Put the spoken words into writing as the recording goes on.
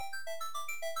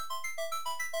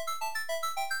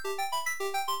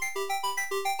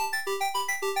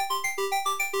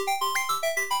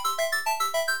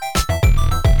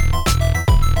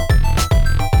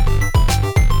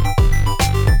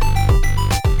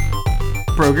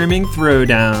Programming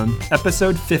Throwdown,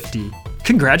 episode 50.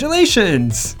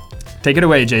 Congratulations! Take it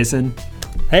away, Jason.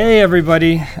 Hey,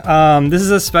 everybody. This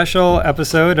is a special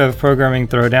episode of Programming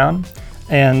Throwdown.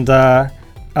 And,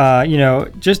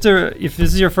 if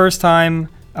this is your first time,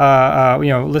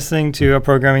 listening to a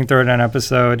Programming Throwdown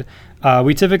episode,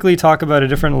 we typically talk about a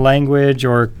different language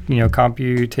or,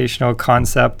 computational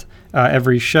concept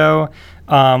every show.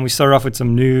 We start off with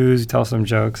some news, we tell some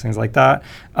jokes, things like that.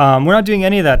 We're not doing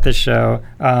any of that this show.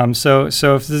 So if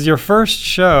this is your first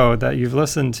show that you've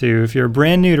listened to, if you're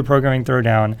brand new to Programming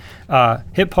Throwdown,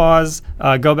 hit pause,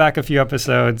 go back a few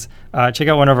episodes, check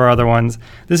out one of our other ones.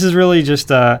 This is really just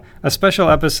a special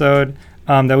episode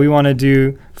that we want to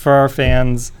do for our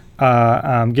fans,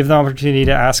 give them opportunity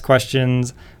to ask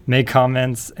questions, make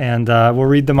comments, and we'll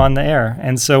read them on the air.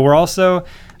 And so we're also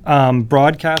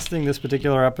broadcasting this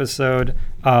particular episode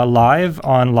live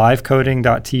on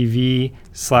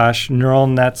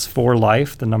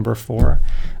livecoding.tv/neuralnets4life, the number 4.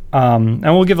 And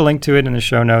we'll give a link to it in the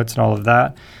show notes and all of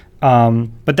that.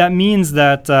 But that means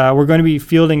that we're going to be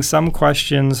fielding some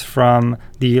questions from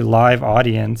the live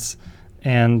audience.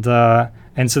 And so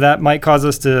that might cause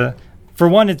us to... For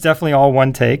one, it's definitely all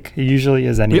one take. It usually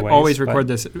is anyways. We always record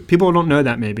this. People don't know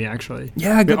that maybe, actually.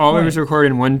 Yeah, good We always record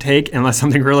in one take unless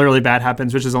something really, really bad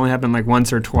happens, which has only happened like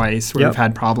once or twice where we've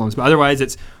had problems. But otherwise,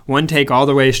 it's one take all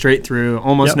the way straight through,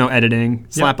 almost no editing,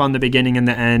 slap on the beginning and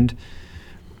the end,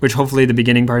 which hopefully the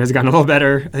beginning part has gotten a little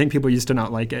better. I think people used to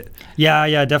not like it.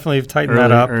 Yeah, definitely tighten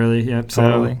that up. Yep.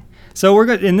 Totally. So we're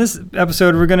good. In this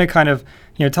episode, we're going to kind of,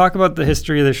 talk about the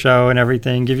history of the show and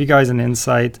everything, give you guys an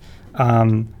insight.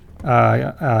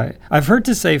 I've heard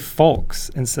to say folks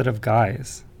instead of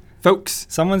guys. Folks.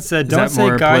 Someone said, Is don't that say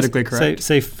more guys, politically correct?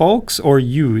 say folks or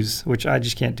yous, which I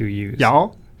just can't do yous.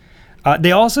 Y'all?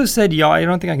 They also said y'all. I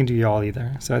don't think I can do y'all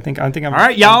either. So I think I'm. All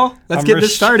right, y'all. Let's get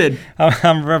this started.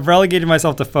 I'm relegating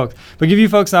myself to folks, but give you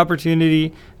folks an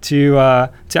opportunity to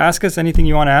ask us anything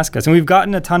you want to ask us. And we've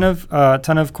gotten a ton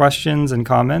of questions and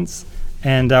comments.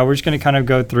 And we're just going to kind of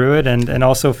go through it and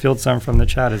also field some from the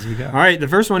chat as we go. All right. The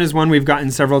first one is one we've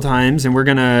gotten several times, and we're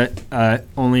going to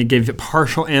only give a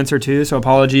partial answer to, so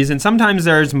apologies. And sometimes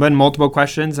there's been multiple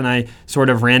questions, and I sort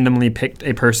of randomly picked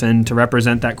a person to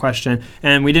represent that question.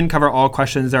 And we didn't cover all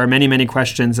questions. There are many, many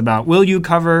questions about, will you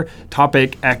cover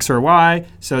topic X or Y?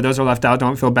 So those are left out.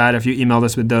 Don't feel bad if you emailed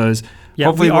us with those. Yeah,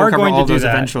 hopefully we are we'll cover going all to do those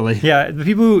that eventually. Yeah, the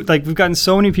people who, we've gotten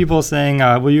so many people saying,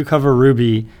 will you cover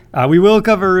Ruby? We will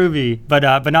cover Ruby, but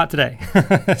not today.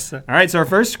 All right, so our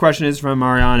first question is from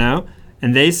Mariano,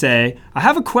 and they say, I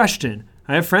have a question.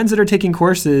 I have friends that are taking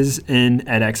courses in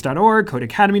edX.org,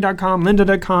 codecademy.com,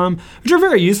 lynda.com, which are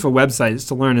very useful websites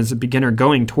to learn as a beginner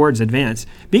going towards advanced.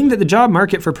 Being that the job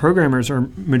market for programmers are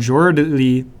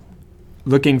majority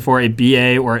looking for a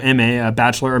BA or MA, a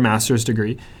bachelor or master's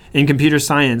degree, in computer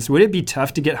science, would it be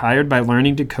tough to get hired by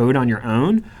learning to code on your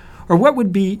own? Or what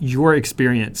would be your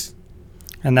experience?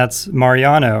 And that's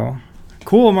Mariano.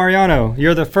 Cool, Mariano.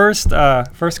 You're the first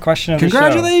question of the show.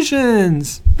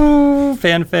 Congratulations! Ooh,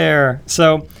 fanfare.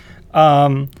 So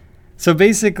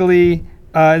basically,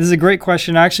 this is a great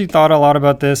question. I actually thought a lot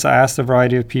about this. I asked a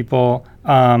variety of people,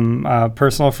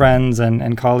 personal friends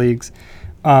and colleagues.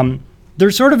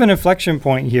 There's sort of an inflection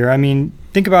point here. I mean,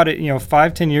 think about it,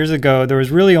 5-10 years ago, there was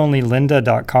really only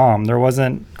lynda.com. There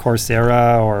wasn't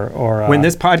Coursera or when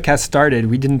this podcast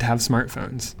started, we didn't have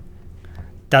smartphones.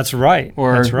 That's right.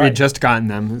 Or that's right. we had just gotten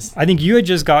them. I think you had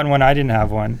just gotten one. I didn't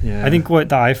have one. Yeah. I think the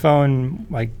iPhone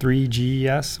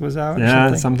 3GS was out.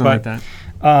 Yeah, something like that.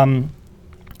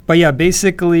 But yeah,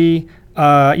 basically,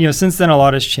 since then a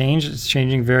lot has changed. It's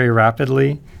changing very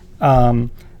rapidly, and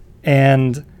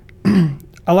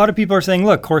a lot of people are saying,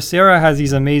 look, Coursera has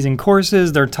these amazing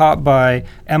courses. They're taught by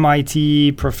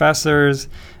MIT professors.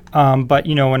 But,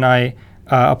 when I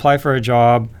apply for a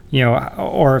job,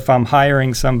 or if I'm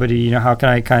hiring somebody, how can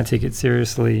I kind of take it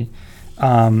seriously?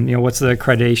 What's the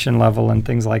accreditation level and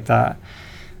things like that?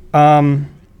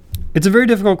 It's a very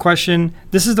difficult question.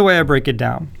 This is the way I break it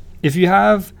down. If you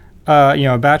have,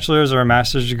 a bachelor's or a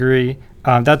master's degree,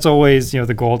 that's always,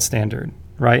 the gold standard,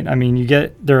 right? I mean,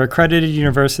 they're accredited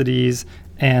universities.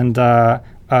 And,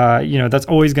 that's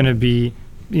always going to be,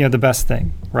 the best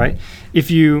thing, right?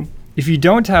 If you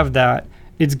don't have that,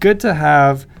 it's good to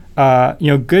have,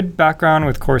 good background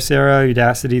with Coursera,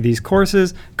 Udacity, these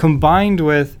courses, combined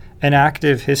with an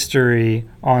active history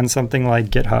on something like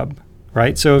GitHub,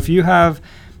 right? So if you have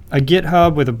a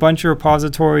GitHub with a bunch of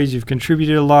repositories, you've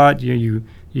contributed a lot, you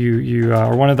you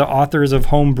are one of the authors of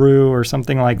Homebrew or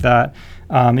something like that,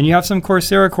 and you have some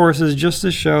Coursera courses just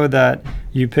to show that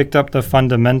you picked up the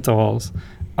fundamentals,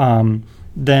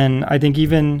 then I think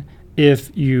even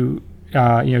if you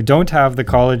don't have the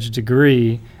college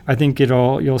degree, I think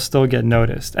you'll still get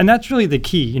noticed. And that's really the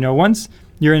key. Once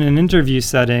you're in an interview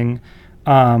setting,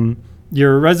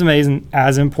 your resume isn't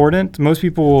as important. Most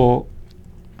people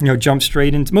will jump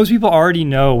straight into, most people already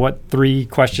know what 3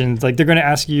 questions, like they're going to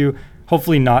ask you,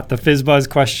 hopefully not the FizzBuzz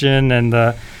question and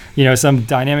the, some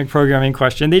dynamic programming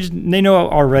question. They know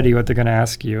already what they're going to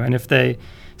ask you. And if they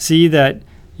see that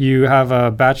you have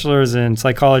a bachelor's in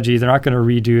psychology, they're not going to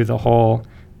redo the whole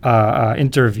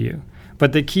interview.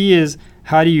 But the key is,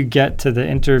 how do you get to the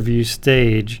interview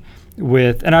stage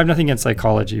with, and I have nothing against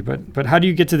psychology, but how do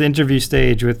you get to the interview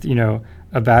stage with,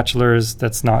 a bachelor's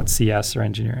that's not CS or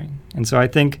engineering? And so I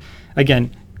think,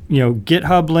 again,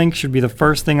 GitHub link should be the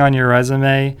first thing on your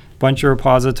resume, bunch of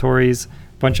repositories,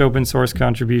 bunch of open source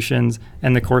contributions,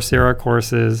 and the Coursera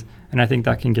courses, and I think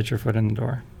that can get your foot in the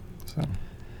door. So.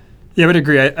 Yeah, I would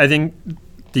agree. I think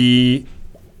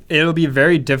it'll be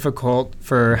very difficult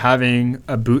for having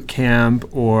a boot camp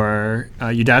or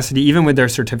Udacity, even with their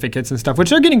certificates and stuff, which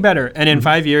they're getting better. And in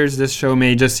 5 years, this show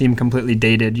may just seem completely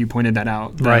dated. You pointed that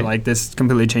out. That, right. This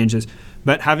completely changes.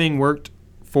 But having worked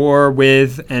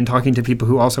with and talking to people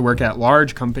who also work at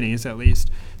large companies, at least,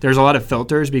 there's a lot of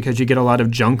filters because you get a lot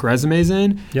of junk resumes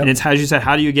in. Yep. And it's, as you said,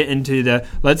 how do you get into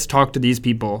let's talk to these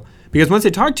people? Because once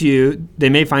they talk to you, they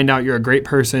may find out you're a great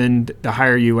person to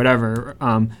hire you, whatever.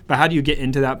 But how do you get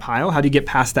into that pile? How do you get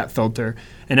past that filter?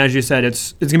 And as you said,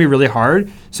 it's going to be really hard.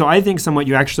 So I think somewhat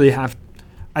you actually have,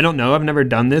 I don't know, I've never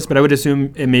done this, but I would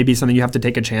assume it may be something you have to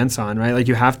take a chance on, right? Like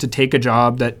you have to take a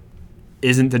job that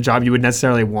isn't the job you would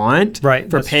necessarily want. Right.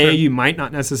 For pay true. You might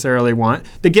not necessarily want.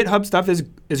 The GitHub stuff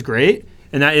is great.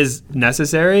 And that is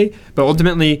necessary, but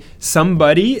ultimately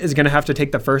somebody is going to have to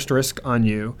take the first risk on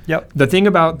you. Yep. The thing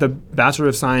about the Bachelor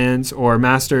of Science or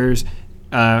Master's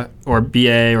or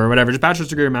BA or whatever, just Bachelor's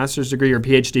degree or Master's degree or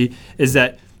PhD, is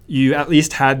that you at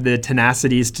least had the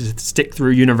tenacities to stick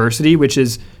through university, which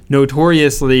is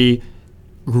notoriously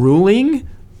grueling,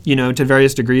 to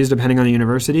various degrees depending on the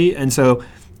university. And so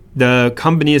the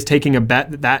company is taking a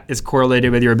bet that is correlated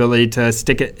with your ability to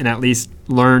stick it and at least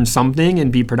learn something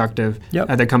and be productive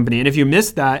at the company. And if you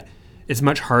miss that, it's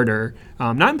much harder.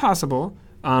 Not impossible,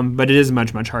 but it is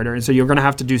much, much harder. And so you're going to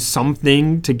have to do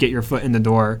something to get your foot in the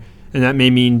door. And that may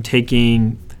mean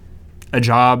taking a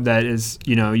job that is,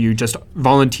 you just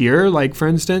volunteer, like for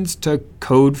instance, to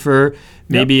code for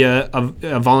maybe a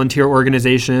volunteer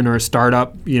organization or a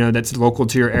startup, that's local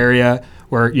to your area,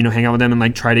 or, hang out with them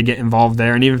and try to get involved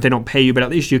there. And even if they don't pay you, but at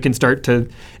least you can start to,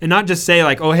 and not just say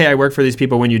oh, hey, I work for these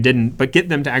people when you didn't, but get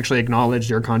them to actually acknowledge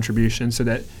your contribution so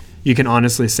that you can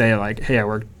honestly say hey, I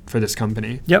work for this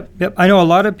company. Yep. I know a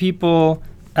lot of people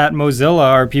at Mozilla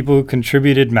are people who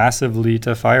contributed massively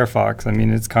to Firefox. I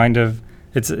mean, it's kind of,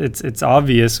 it's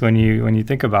obvious when you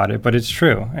think about it, but it's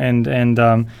true. And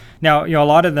now, a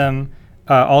lot of them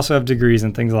also have degrees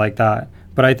and things like that.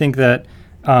 But I think that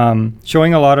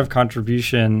showing a lot of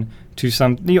contribution to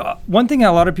one thing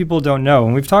a lot of people don't know,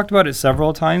 and we've talked about it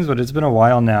several times, but it's been a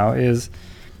while now, is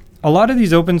a lot of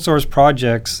these open source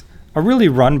projects are really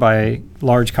run by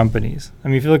large companies. I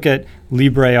mean, if you look at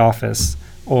LibreOffice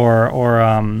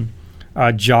or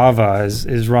Java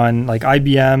is run, like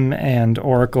IBM and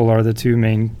Oracle are the 2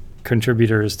 main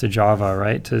contributors to Java,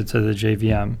 right, to the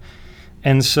JVM.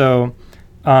 And so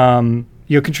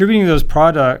contributing to those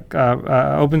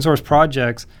open source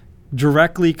projects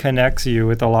directly connects you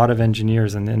with a lot of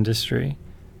engineers in the industry.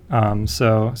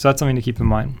 So that's something to keep in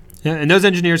mind. Yeah, and those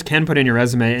engineers can put in your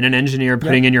resume, and an engineer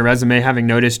putting in your resume, having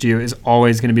noticed you, is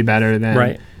always going to be better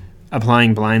than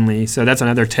applying blindly. So that's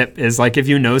another tip, is if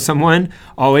you know someone,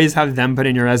 always have them put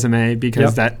in your resume,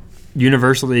 because that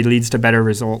universally leads to better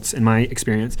results in my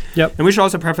experience. Yep. And we should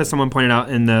also preface, someone pointed out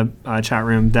in the chat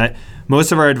room, that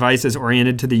most of our advice is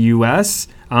oriented to the U.S.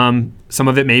 Some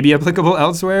of it may be applicable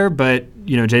elsewhere, but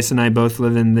Jason and I both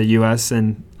live in the U.S.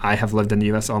 and I have lived in the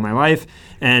U.S. all my life.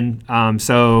 And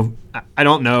so I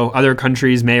don't know. Other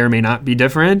countries may or may not be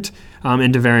different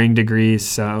into varying degrees.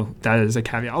 So that is a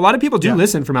caveat. A lot of people do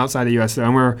listen from outside the U.S. though,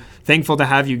 and we're thankful to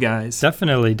have you guys.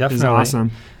 Definitely. This is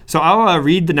awesome. So I'll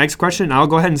read the next question. I'll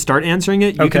go ahead and start answering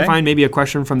it. You can find maybe a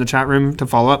question from the chat room to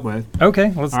follow up with.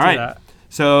 Okay, let's do that.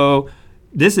 So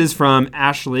this is from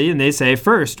Ashley, and they say,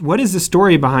 first, what is the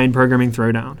story behind Programming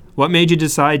Throwdown? What made you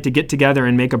decide to get together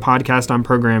and make a podcast on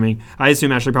programming? I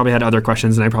assume Ashley probably had other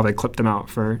questions, and I probably clipped them out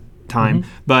for time.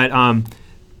 But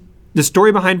the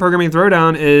story behind Programming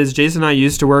Throwdown is Jason and I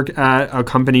used to work at a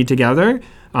company together,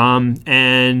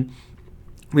 and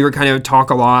we would kind of talk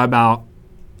a lot about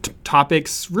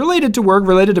topics related to work,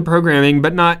 related to programming,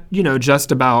 but not,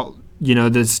 just about,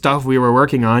 the stuff we were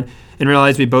working on, and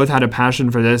realized we both had a passion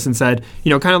for this and said,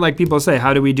 kind of like people say,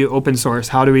 how do we do open source?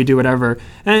 How do we do whatever?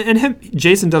 And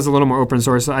Jason does a little more open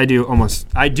source. I do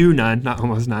none, not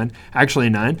almost none, actually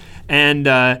none.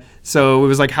 And so it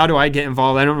was like, how do I get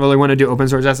involved? I don't really want to do open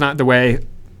source. That's not the way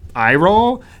I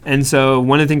roll. And so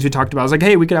one of the things we talked about was like,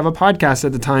 hey, we could have a podcast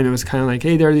at the time. It was kind of like,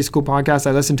 hey, there are these cool podcasts.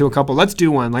 I listened to a couple. Let's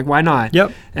do one. Like, why not?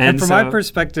 Yep. And from my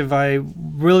perspective, I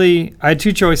had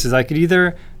two choices. I could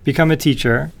either become a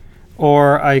teacher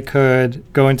or I could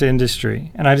go into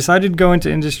industry. And I decided to go into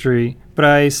industry, but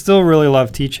I still really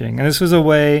love teaching. And this was a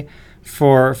way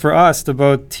for us to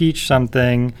both teach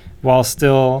something while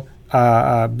still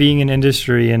being in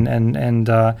industry and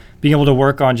being able to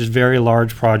work on just very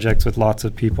large projects with lots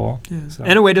of people. Yeah. So.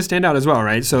 And a way to stand out as well,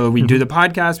 right? So we do the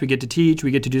podcast, we get to teach, we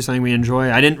get to do something we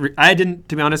enjoy. I didn't,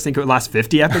 to be honest, think it would last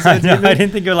 50 episodes. I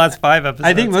didn't think it would last 5 episodes.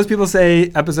 I think most people say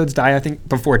episodes die,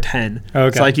 before 10.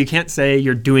 Okay. So you can't say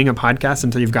you're doing a podcast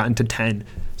until you've gotten to 10.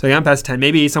 So you got past 10.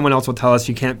 Maybe someone else will tell us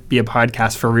you can't be a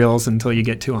podcast for reals until you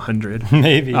get to 100.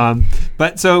 Maybe.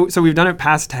 But so we've done it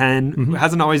past 10. It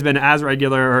hasn't always been as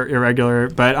regular or irregular.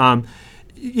 But,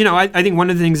 I think one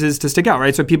of the things is to stick out,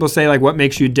 right? So people say, like, what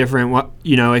makes you different? What,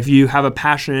 if you have a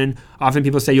passion, often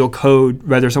people say you'll code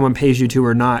whether someone pays you to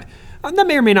or not. That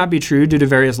may or may not be true due to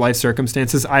various life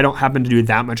circumstances. I don't happen to do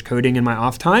that much coding in my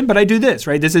off time, but I do this,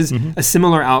 right? This is a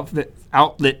similar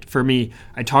outlet for me.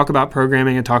 I talk about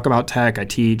programming, I talk about tech, I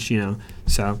teach,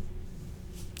 so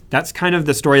that's kind of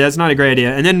the story. That's not a great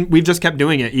idea. And then we've just kept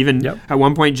doing it. Even at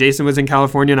one point, Jason was in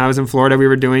California and I was in Florida. We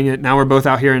were doing it. Now we're both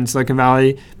out here in Silicon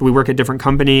Valley, but we work at different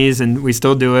companies and we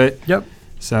still do it. Yep.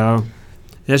 So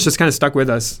it's just kind of stuck with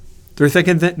us through thick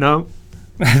and thin. No.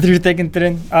 Through thick and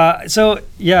thin.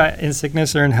 In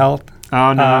sickness or in health.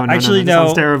 Oh, no. Actually, no. That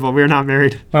sounds terrible. We're not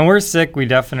married. When we're sick, we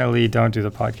definitely don't do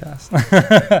the podcast.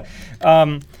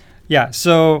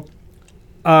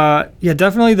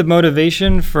 Definitely the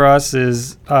motivation for us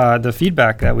is the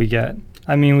feedback that we get.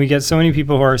 I mean, we get so many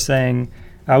people who are saying,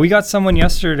 we got someone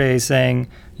yesterday saying,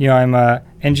 I'm an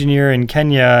engineer in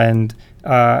Kenya and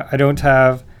I don't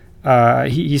have,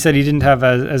 he said he didn't have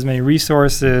as many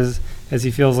resources as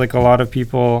he feels like a lot of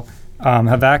people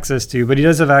have access to, but he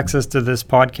does have access to this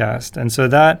podcast. And so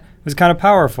that was kind of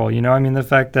powerful, the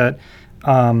fact that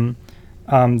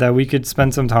that we could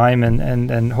spend some time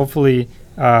and hopefully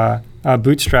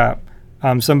bootstrap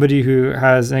somebody who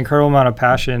has an incredible amount of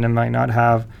passion and might not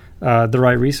have the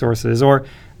right resources, or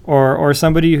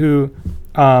somebody who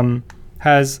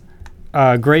has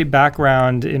a great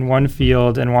background in one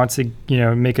field and wants to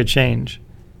make a change.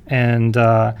 And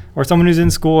or someone who's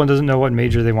in school and doesn't know what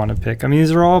major they want to pick. I mean,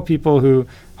 these are all people who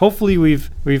hopefully we've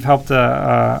helped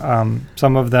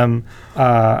some of them,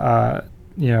 through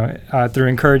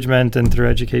encouragement and through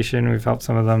education. We've helped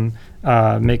some of them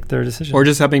make their decisions. Or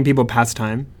just helping people pass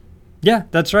time. Yeah,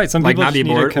 that's right. Some people not be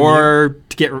bored, or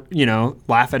to get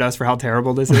laugh at us for how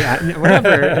terrible this is.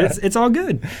 Whatever, it's all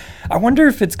good. I wonder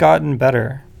if it's gotten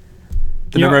better.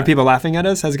 The number of people laughing at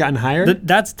us has gotten higher?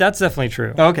 That's definitely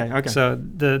true. Oh, okay. So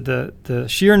the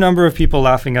sheer number of people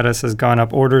laughing at us has gone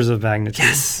up orders of magnitude.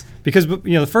 Yes. Because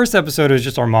the first episode was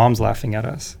just our moms laughing at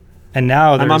us. And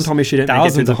now my mom told me she didn't make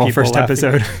it through the whole first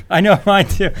episode. I know, mine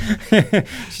too.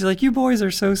 She's like, you boys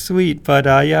are so sweet. But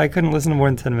I couldn't listen to more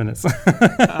than 10 minutes.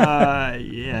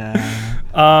 Yeah.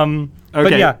 Okay.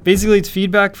 But yeah, basically it's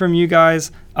feedback from you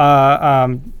guys.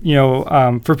 For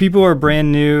people who are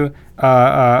brand new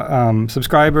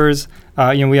subscribers,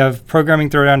 we have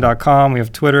programmingthrowdown.com, we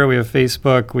have Twitter, we have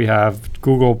Facebook, we have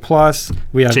Google+,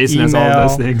 we have Jason email. has all of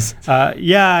those things.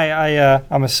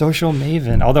 I'm a social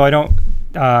maven, although I don't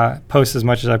post as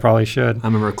much as I probably should.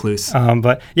 I'm a recluse.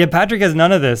 But yeah, Patrick has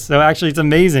none of this. So actually it's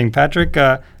amazing. Patrick,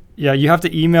 you have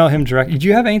to email him directly. Do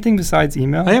you have anything besides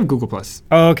email? I have Google+.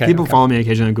 Oh, okay. People follow me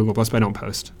occasionally on Google+, but I don't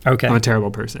post. Okay. I'm a terrible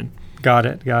person. Got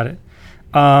it.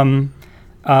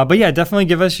 But yeah, definitely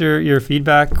give us your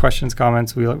feedback, questions,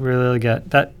 comments. We really get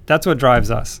that. That's what drives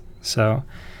us. So,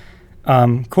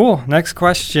 cool. Next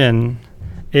question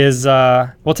is,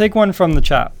 we'll take one from the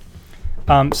chat.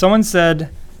 Someone said,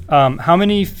 how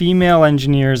many female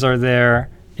engineers are there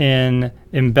in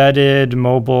embedded,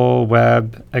 mobile,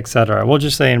 web, etc.? We'll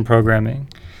just say in programming.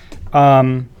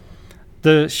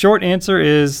 The short answer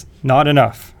is not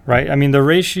enough, right? I mean, the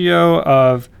ratio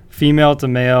of female to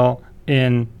male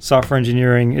in software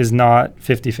engineering is not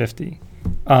 50-50.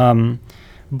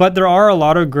 But there are a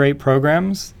lot of great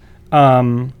programs.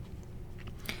 I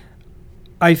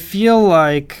feel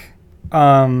like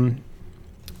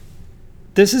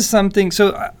this is something,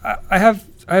 so I have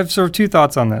have sort of two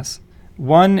thoughts on this.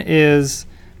 One is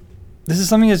this is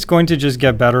something that's going to just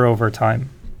get better over time.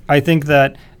 I think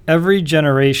that every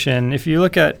generation, if you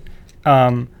look at,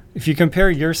 if you compare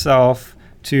yourself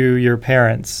to your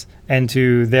parents and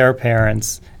to their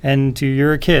parents and to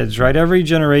your kids, right? Every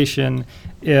generation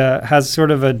has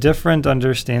sort of a different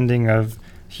understanding of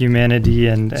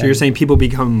humanity so you're saying people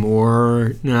become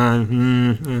more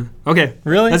okay,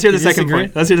 really? Let's hear the second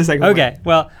point. Okay,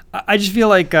 well, I just feel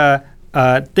like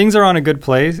things are on a good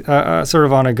place, sort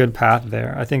of on a good path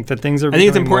there. I think that things are. I think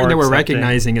it's important that we're accepting.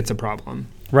 recognizing it's a problem.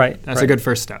 Right. That's a good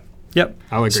first step. Yep.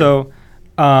 I'll agree. So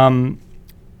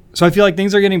I feel like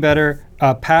things are getting better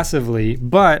passively,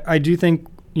 but I do think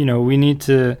we need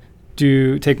to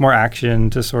take more action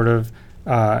to sort of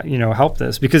help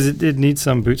this, because it needs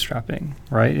some bootstrapping,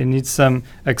 right? It needs some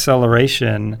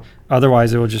acceleration.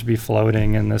 Otherwise, it will just be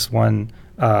floating in this one,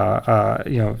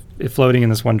 floating in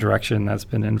this one direction that's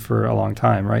been in for a long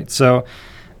time, right? So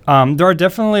there are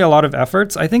definitely a lot of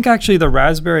efforts. I think actually the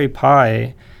Raspberry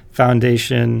Pi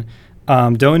Foundation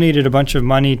donated a bunch of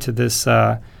money to this.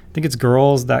 I think it's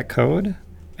Girls That Code,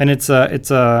 and it's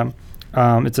a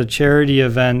charity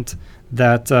event.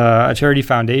 That a charity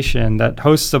foundation that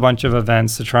hosts a bunch of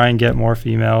events to try and get more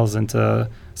females into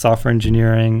software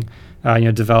engineering,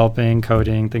 developing,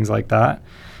 coding, things like that.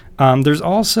 There's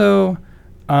also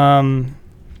there's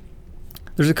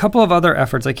a couple of other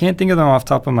efforts. I can't think of them off the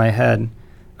top of my head.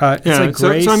 It's like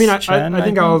Grace I mean, Chen, I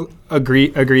think I'll agree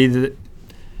that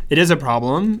it is a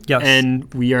problem, yes,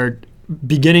 and we are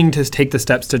beginning to take the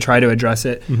steps to try to address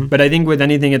it. Mm-hmm. But I think with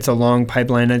anything, it's a long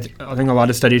pipeline. I think a lot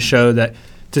of studies show that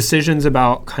decisions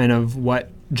about kind of what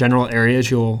general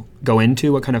areas you'll go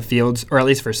into, what kind of fields, or at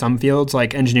least for some fields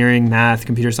like engineering, math,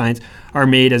 computer science, are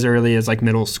made as early as like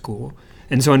middle school.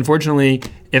 And so unfortunately,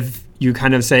 if you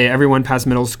kind of say everyone past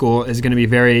middle school is going to be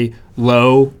very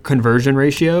low conversion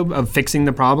ratio of fixing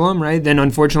the problem, right? Then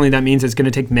unfortunately that means it's going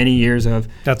to take many years of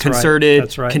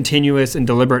concerted, continuous, and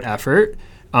deliberate effort.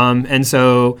 And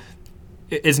so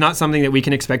it's not something that we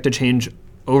can expect to change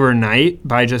overnight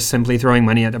by just simply throwing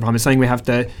money at the problem. It's something we have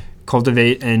to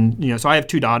cultivate. And, so I have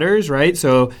 2 daughters, right?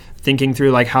 So thinking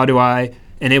through like, how do I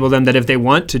enable them that if they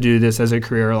want to do this as a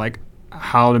career, like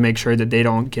how to make sure that they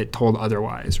don't get told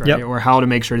otherwise, right? Yep. Or how to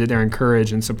make sure that they're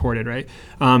encouraged and supported, right?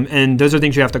 And those are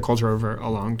things you have to culture over a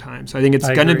long time. So I think it's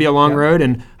going to be a long road.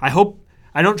 And I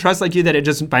don't trust like you that it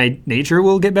just by nature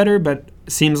will get better, but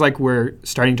it seems like we're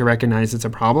starting to recognize it's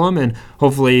a problem and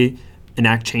hopefully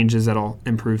enact changes that'll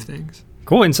improve things.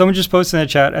 Cool. And someone just posted in the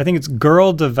chat, I think it's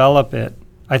Girl Develop It.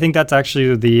 I think that's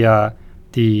actually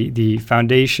the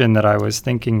foundation that I was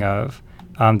thinking of.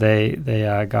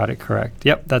 They got it correct.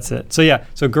 Yep, that's it.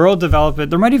 So Girl Develop It.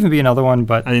 There might even be another one,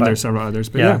 but I think there's several others.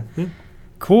 But yeah.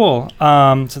 Cool.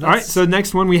 All right. So the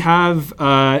next one we have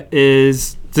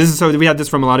is this. So we had this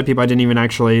from a lot of people. I didn't even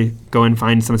actually go and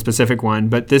find some specific one,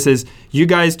 but this is you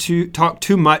guys talk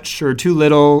too much or too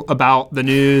little about the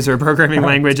news or programming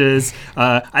languages.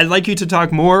 I'd like you to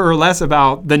talk more or less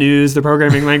about the news, the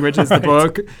programming languages, the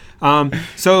book.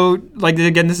 So like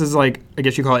again, this is like I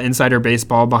guess you call it insider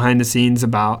baseball, behind the scenes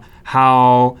about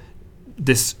how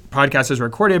this podcast is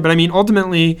recorded. But I mean,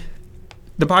 ultimately,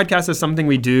 the podcast is something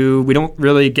we do. We don't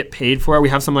really get paid for it. We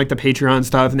have some like the Patreon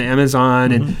stuff and the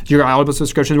Amazon and your Audible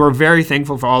subscriptions. We're very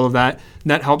thankful for all of that.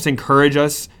 And that helps encourage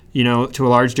us, to a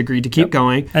large degree to keep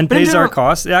going. And pays our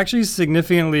costs. It actually is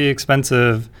significantly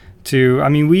expensive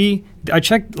I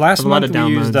checked last month, we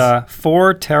used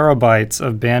 4 terabytes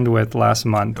of bandwidth last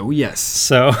month. Oh, yes.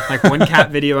 So like one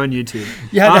cat video on YouTube.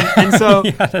 And so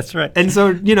yeah, that's right. And so,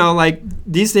 like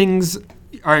these things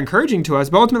are encouraging to us,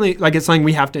 but ultimately, like it's something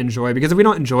we have to enjoy, because if we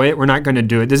don't enjoy it, we're not going to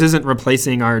do it. This isn't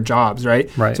replacing our jobs,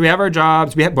 right? Right. So we have our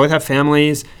jobs, both have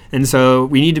families, and so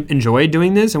we need to enjoy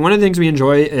doing this. And one of the things we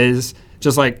enjoy is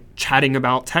just like chatting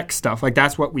about tech stuff. Like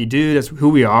that's what we do. That's who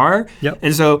we are. Yep.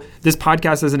 And so this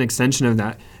podcast is an extension of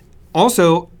that.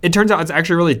 Also, it turns out it's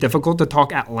actually really difficult to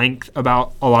talk at length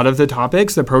about a lot of the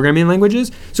topics, the programming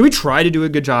languages. So we try to do a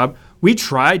good job. We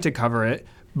try to cover it,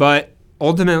 but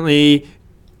ultimately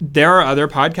there are other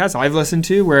podcasts I've listened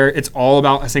to where it's all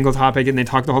about a single topic and they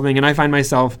talk the whole thing. And I find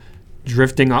myself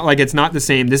drifting off. Like it's not the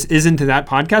same. This isn't to that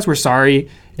podcast. We're sorry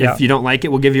if you don't like it.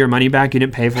 We'll give you your money back. You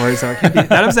didn't pay for it, so I can't be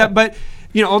that upset. But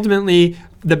ultimately,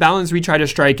 the balance we try to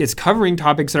strike is covering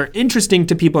topics that are interesting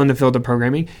to people in the field of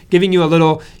programming, giving you a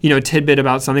little, tidbit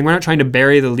about something. We're not trying to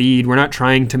bury the lead. We're not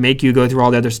trying to make you go through all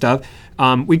the other stuff.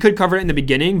 We could cover it in the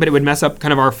beginning, but it would mess up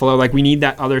kind of our flow. Like we need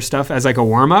that other stuff as like a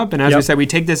warm up. And as we said, we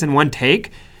take this in one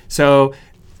take. So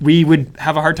we would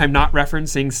have a hard time not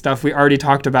referencing stuff we already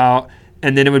talked about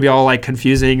and then it would be all like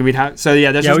confusing. And we'd have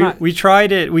there's just not. We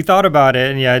tried it. We thought about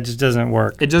it, and it just doesn't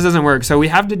work. It just doesn't work. So we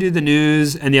have to do the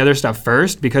news and the other stuff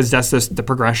first because that's just the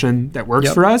progression that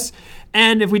works for us.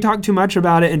 And if we talk too much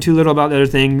about it and too little about the other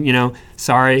thing,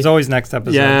 sorry. There's always next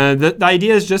episode. Yeah, the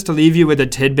idea is just to leave you with a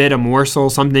tidbit, a morsel,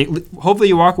 something. Hopefully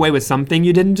you walk away with something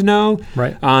you didn't know.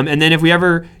 Right. And then if we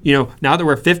ever, now that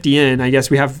we're 50 in, I guess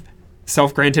we have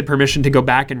self-granted permission to go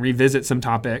back and revisit some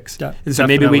topics. Yeah, and so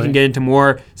maybe we can get into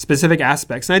more specific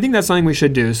aspects. And I think that's something we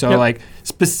should do. So like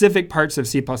specific parts of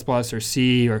C++ or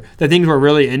C or the things we're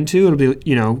really into, it'll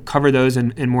be, cover those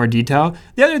in more detail.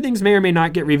 The other things may or may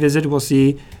not get revisited. We'll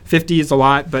see. 50 is a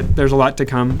lot, but there's a lot to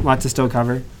come, lots to still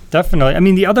cover. Definitely. I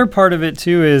mean, the other part of it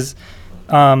too is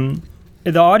the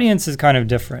audience is kind of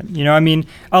different.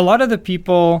 A lot of the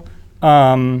people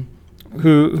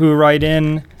who write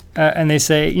in and they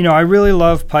say, I really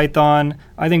love Python.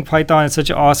 I think Python is such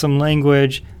an awesome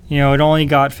language. It only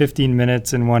got 15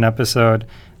 minutes in one episode.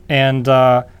 And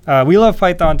we love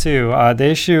Python too. The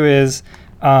issue is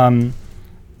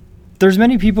there's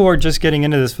many people who are just getting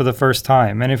into this for the first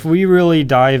time. And if we really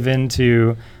dive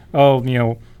into,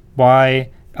 why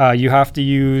you have to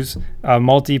use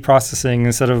multi-processing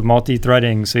instead of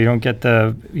multi-threading, so you don't get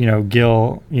the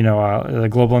GIL, the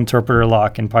global interpreter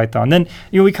lock in Python. Then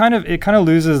it kind of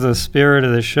loses the spirit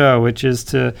of the show, which is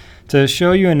to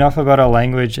show you enough about a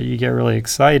language that you get really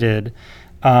excited,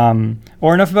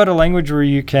 or enough about a language where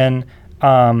you can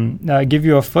give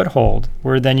you a foothold,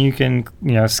 where then you can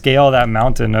scale that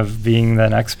mountain of being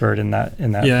an expert in that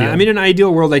field. I mean, in an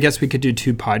ideal world, I guess we could do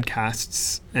 2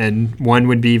 podcasts, and one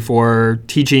would be for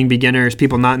teaching beginners,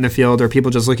 people not in the field, or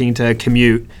people just looking to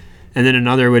commute, and then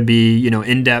another would be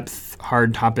in-depth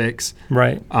hard topics,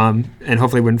 right? And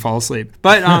hopefully wouldn't fall asleep.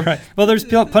 But right. Well, there's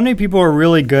plenty of people who are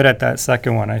really good at that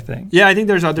second one, I think. Yeah, I think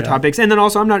there's other topics, and then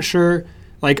also I'm not sure.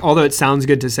 Like, although it sounds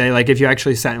good to say, like, if you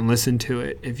actually sat and listened to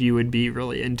it, if you would be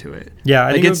really into it. Yeah,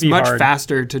 I think it's much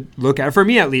faster to look at. For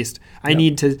me, at least, I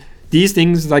need to. These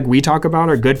things, like we talk about,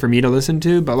 are good for me to listen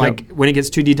to. But like when it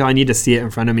gets too detailed, I need to see it in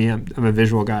front of me. I'm a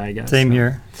visual guy, I guess. Same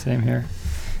here.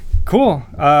 Cool.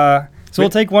 So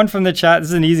we'll take one from the chat. This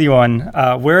is an easy one.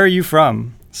 Where are you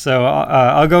from? So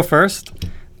I'll go first.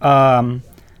 I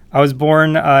was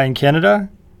born in Canada.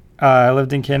 I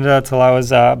lived in Canada till I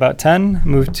was about 10,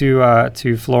 moved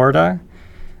to Florida.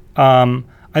 I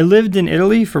lived in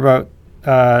Italy for about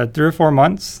 3 or 4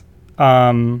 months,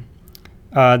 then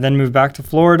moved back to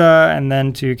Florida and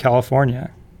then to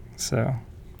California. So,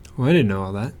 well, I didn't know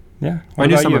all that. Yeah. I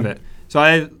knew some of it. So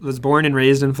I was born and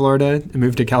raised in Florida and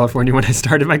moved to California when I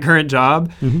started my current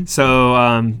job. Mm-hmm.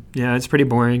 So, it's pretty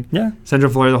boring. Yeah.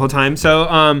 Central Florida the whole time.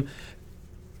 So,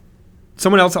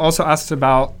 someone else also asked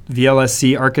about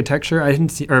VLSC architecture. I didn't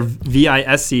see, or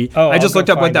VISC. I just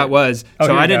looked up what that was.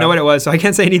 So I didn't know what it was. So I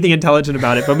can't say anything intelligent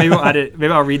about it, but maybe we'll add it.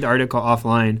 Maybe I'll read the article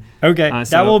offline. Okay.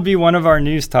 That will be one of our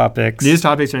news topics.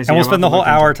 And we'll spend the whole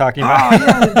hour talking about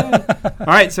it. All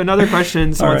right. So another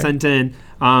question someone sent in.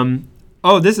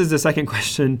 This is the second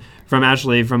question from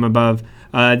Ashley from above.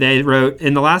 They wrote,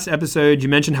 in the last episode, you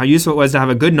mentioned how useful it was to have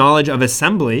a good knowledge of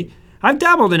assembly. I've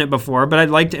dabbled in it before, but I'd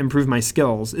like to improve my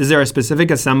skills. Is there a specific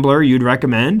assembler you'd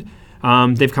recommend?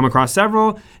 They've come across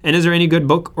several. And is there any good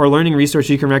book or learning resource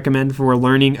you can recommend for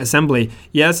learning assembly?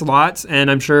 Yes, lots. And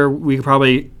I'm sure we could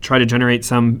probably try to generate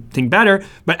something better.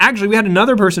 But actually, we had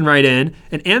another person write in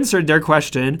and answered their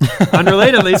question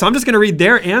unrelatedly. So I'm just going to read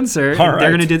their answer. All right.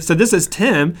 They're going to do. So this is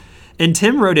Tim. And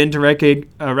Tim wrote in to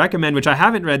recommend, which I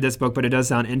haven't read this book, but it does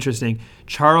sound interesting,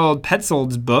 Charles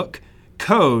Petzold's book,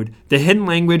 Code, the Hidden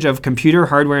Language of Computer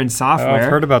Hardware and Software. I've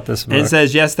heard about this book. And it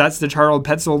says, yes, that's the Charles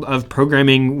Petzold of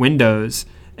programming Windows.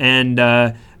 And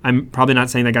I'm probably not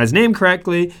saying that guy's name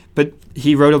correctly, but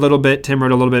Tim wrote a little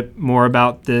bit more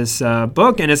about this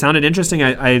book, and it sounded interesting.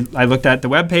 I looked at the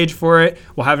webpage for it.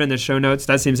 We'll have it in the show notes.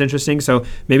 That seems interesting, so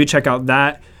maybe check out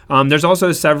that. There's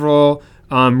also several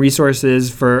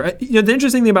resources for, the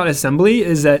interesting thing about assembly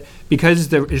is that because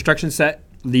the instruction set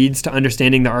leads to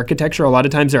understanding the architecture, a lot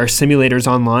of times there are simulators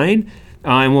online,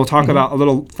 and we'll talk about a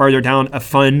little farther down a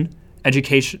fun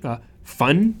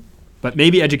but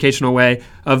maybe educational way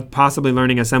of possibly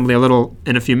learning assembly a little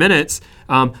in a few minutes.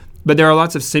 But there are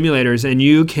lots of simulators, and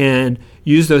you can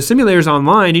use those simulators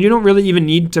online, and you don't really even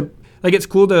need to, it's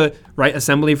cool to write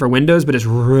assembly for Windows, but it's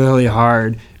really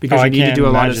hard because you need to do a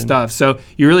lot of stuff. So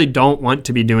you really don't want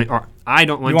to be doing, or I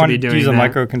don't want to be doing that. Use a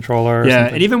microcontroller or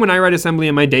something. And even when I write assembly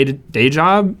in my day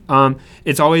job,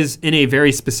 it's always in a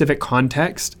very specific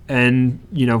context, and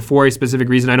for a specific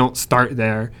reason. I don't start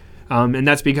there, and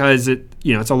that's because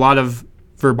it's a lot of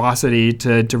verbosity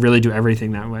to really do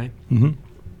everything that way. Mm-hmm.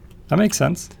 That makes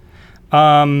sense.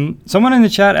 Someone in the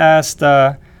chat asked,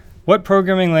 what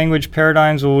programming language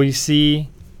paradigms will we see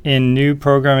in new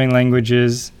programming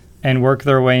languages and work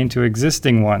their way into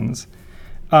existing ones?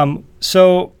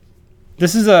 So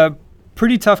this is a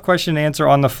pretty tough question to answer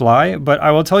on the fly, but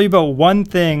I will tell you about one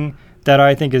thing that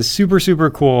I think is super, super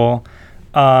cool.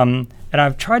 And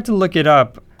I've tried to look it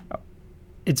up.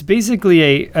 It's basically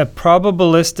a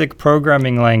probabilistic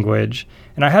programming language.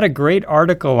 And I had a great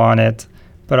article on it,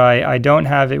 but I don't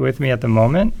have it with me at the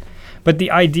moment. But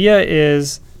the idea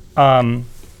is all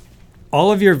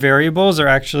of your variables are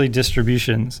actually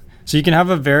distributions. So you can have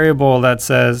a variable that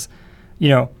says,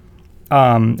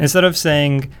 instead of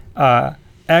saying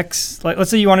X, let's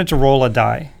say you wanted to roll a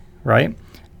die, right?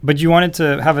 But you wanted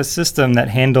to have a system that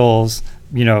handles,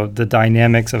 the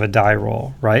dynamics of a die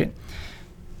roll, right?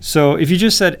 So if you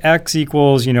just said X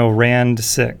equals, rand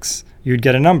 6, you'd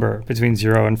get a number between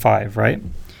 0 and 5, right?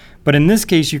 But in this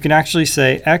case, you can actually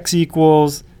say X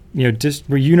equals,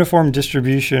 uniform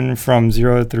distribution from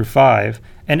 0 through 5,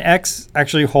 and X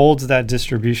actually holds that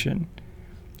distribution.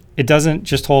 It doesn't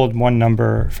just hold one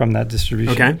number from that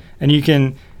distribution. Okay. And you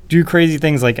can do crazy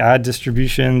things like add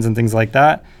distributions and things like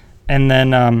that. And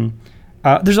then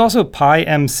there's also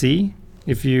PyMC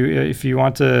if you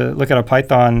want to look at a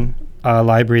Python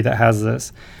library that has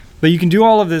this. But you can do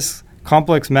all of this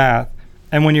complex math,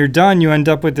 and when you're done, you end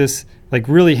up with this like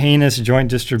really heinous joint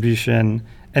distribution,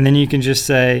 and then you can just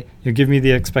say, give me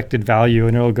the expected value,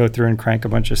 and it'll go through and crank a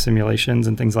bunch of simulations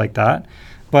and things like that.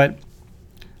 But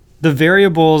the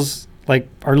variables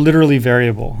are literally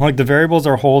variable. Like the variables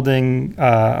are holding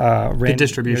the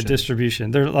distribution.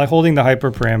 Distribution. They're like holding the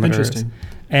hyperparameters. Interesting.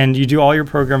 And you do all your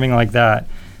programming like that.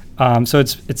 So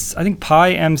it's I think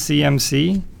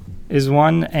PyMCMC is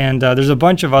one, and there's a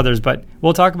bunch of others, but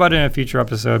we'll talk about it in a future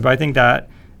episode. But I think that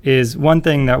is one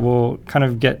thing that will kind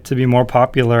of get to be more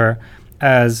popular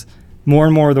as more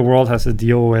and more of the world has to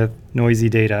deal with noisy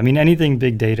data. I mean, anything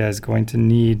big data is going to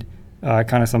need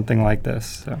kind of something like this.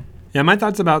 So. Yeah, my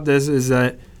thoughts about this is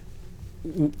that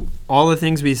all the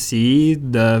things we see,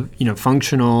 the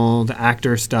functional, the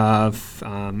actor stuff,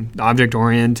 the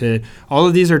object-oriented, all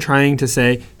of these are trying to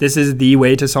say this is the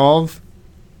way to solve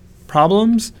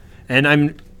problems. And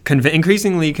I'm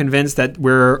increasingly convinced that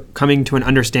we're coming to an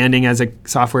understanding as a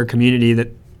software community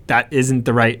that isn't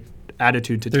the right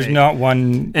attitude to take. There's not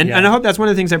one. And I hope that's one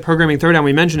of the things that Programming Throwdown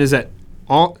we mentioned is that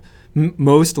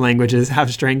most languages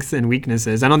have strengths and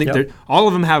weaknesses. I don't think all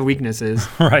of them have weaknesses.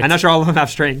 Right. I'm not sure all of them have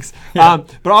strengths. Yeah.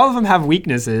 But all of them have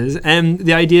weaknesses. And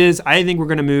the idea is I think we're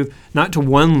going to move not to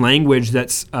one language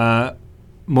that's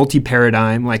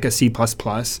multi-paradigm like a C++,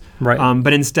 right.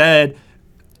 But instead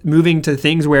moving to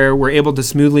things where we're able to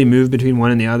smoothly move between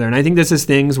one and the other. And I think this is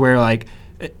things where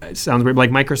it sounds weird, like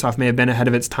Microsoft may have been ahead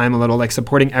of its time a little, like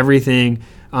supporting everything,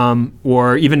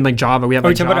 or even like Java. We have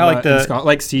Java, about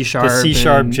like C#, the C#,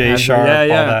 J#, all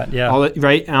that, yeah. All that,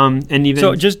 right? And even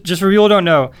so, just for people who don't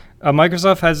know,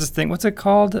 Microsoft has this thing. What's it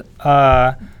called?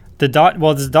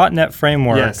 This .NET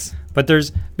framework. Yes. But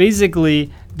there's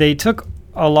basically they took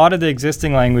a lot of the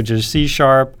existing languages, C#,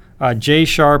 J#,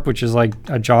 which is like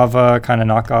a Java kind of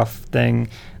knockoff thing,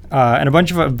 and a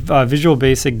bunch of Visual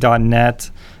Basic .NET.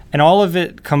 And all of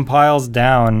it compiles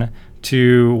down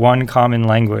to one common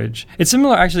language. It's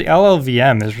similar, actually.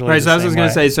 LLVM is really right. So I was going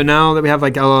to say. So now that we have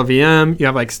like LLVM, you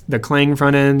have like the Clang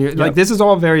front end. Like this is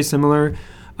all very similar.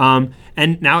 And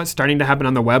now it's starting to happen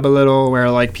on the web a little, where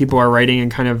like people are writing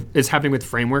and kind of it's happening with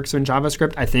frameworks in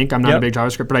JavaScript. I think I'm not a big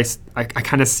JavaScript, but I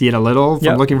kind of see it a little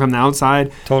from looking from the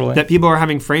outside. Totally. That people are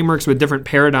having frameworks with different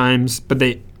paradigms, but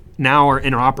they now are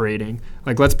interoperating.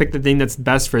 Like, let's pick the thing that's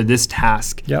best for this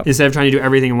task instead of trying to do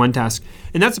everything in one task.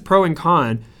 And that's a pro and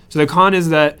con. So the con is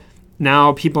that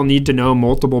now people need to know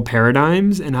multiple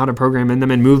paradigms and how to program in them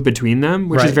and move between them,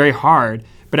 which is very hard.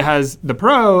 But it has the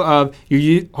pro of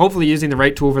you hopefully using the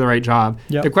right tool for the right job.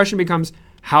 Yep. The question becomes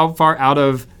how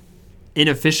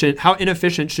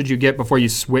inefficient should you get before you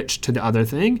switch to the other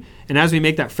thing? And as we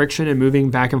make that friction and moving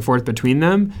back and forth between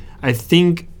them, I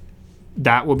think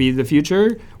that will be the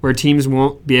future where teams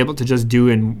won't be able to just do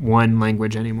in one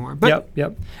language anymore. But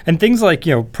Yep. And things like,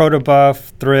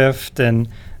 Protobuf, Thrift, and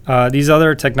these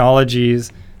other technologies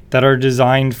that are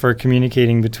designed for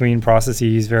communicating between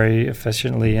processes very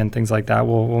efficiently and things like that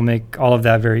will make all of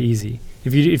that very easy.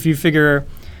 If you figure,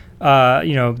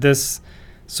 this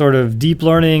sort of deep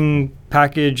learning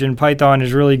package in Python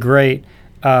is really great,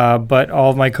 but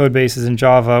all of my code base is in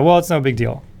Java, well, it's no big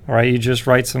deal. Right, you just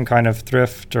write some kind of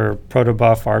Thrift or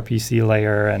Protobuf RPC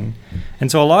layer, and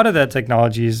so a lot of that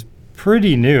technology is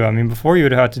pretty new. I mean, before you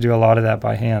would have had to do a lot of that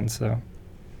by hand. So,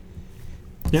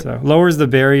 Yep. So lowers the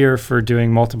barrier for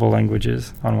doing multiple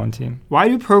languages on one team. Why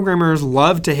do programmers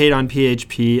love to hate on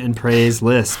PHP and praise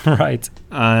Lisp? Right.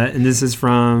 And this is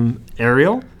from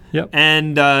Ariel. Yep.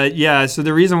 And so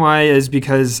the reason why is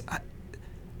because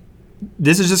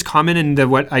this is just common in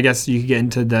what I guess you could get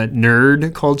into the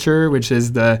nerd culture, which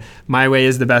is my way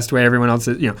is the best way. Everyone else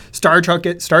is, Star Trek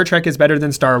is better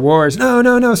than Star Wars.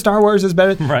 No, Star Wars is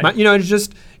better. Right. It's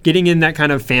just getting in that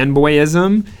kind of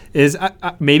fanboyism is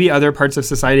maybe other parts of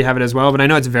society have it as well, but I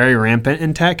know it's very rampant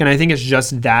in tech. And I think it's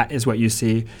just that is what you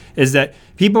see is that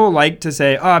people like to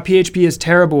say, PHP is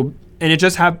terrible. And it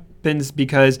just happens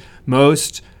because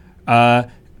most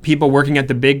people working at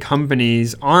the big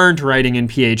companies aren't writing in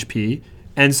PHP.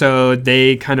 And so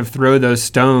they kind of throw those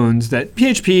stones that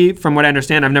PHP, from what I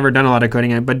understand, I've never done a lot of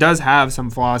coding in it, but does have some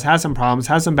flaws, has some problems,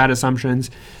 has some bad assumptions.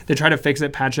 They try to fix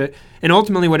it, patch it. And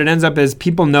ultimately what it ends up is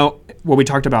people know what we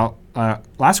talked about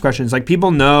last question is like people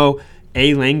know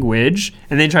a language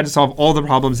and they try to solve all the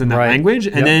problems in that language.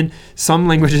 And then some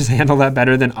languages handle that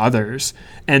better than others.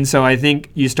 And so I think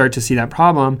you start to see that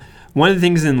problem. One of the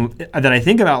things that I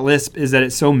think about Lisp is that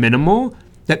it's so minimal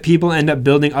that people end up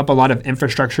building up a lot of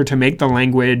infrastructure to make the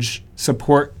language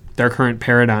support their current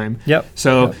paradigm.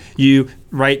 So you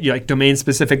write like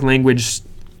domain-specific language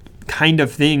kind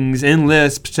of things in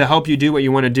Lisp to help you do what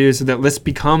you want to do so that Lisp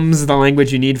becomes the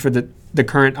language you need for the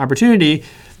current opportunity.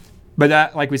 But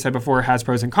that, like we said before, has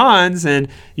pros and cons. And,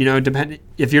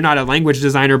 if you're not a language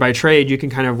designer by trade, you can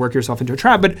kind of work yourself into a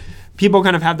trap. But people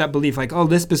kind of have that belief like,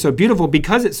 Lisp is so beautiful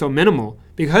because it's so minimal,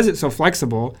 because it's so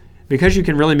flexible, because you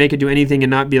can really make it do anything and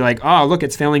not be like, look,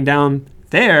 it's failing down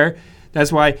there.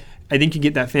 That's why I think you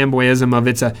get that fanboyism of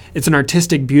it's an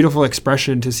artistic, beautiful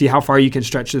expression to see how far you can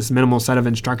stretch this minimal set of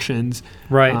instructions.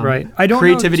 Right. I don't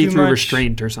creativity know through much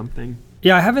restraint or something.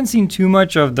 Yeah, I haven't seen too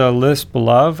much of the Lisp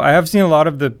love. I have seen a lot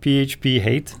of the PHP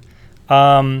hate.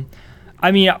 Obviously,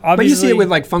 but you see it with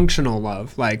like functional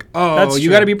love, like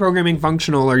you got to be programming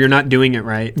functional or you're not doing it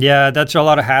right. Yeah, that's a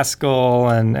lot of Haskell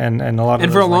and a lot of.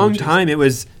 And for a long time, it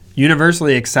was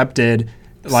universally accepted,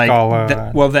 like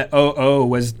Scala. that OO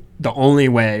was the only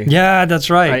way. Yeah,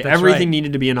 that's right. That's everything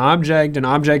needed to be an object, and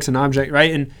objects an object,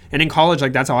 right? And in college,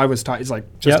 like that's how I was taught. It's like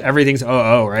just everything's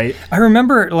OO, right? I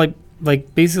remember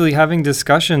like basically having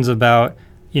discussions about,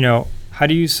 how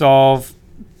do you solve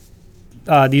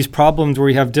these problems where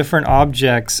you have different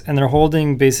objects and they're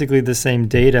holding basically the same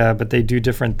data, but they do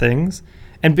different things.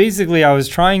 And basically I was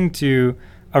trying to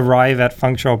arrive at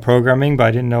functional programming, but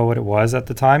I didn't know what it was at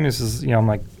the time. This is, I'm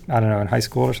like, I don't know, in high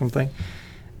school or something.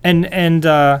 And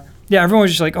everyone was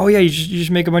just like, you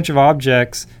just make a bunch of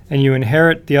objects and you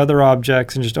inherit the other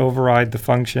objects and just override the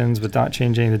functions but not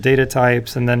change any of the data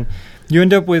types. And then you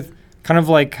end up with kind of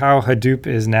like how Hadoop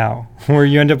is now, where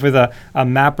you end up with a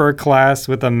mapper class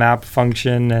with a map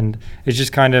function, and it's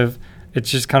just kind of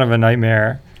a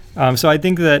nightmare. So I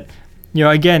think that,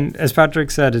 again, as Patrick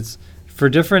said, it's for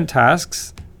different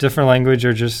tasks, different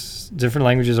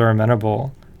languages are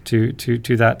amenable to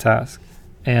that task.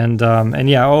 And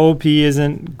OOP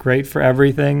isn't great for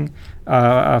everything.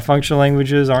 Functional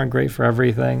languages aren't great for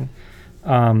everything.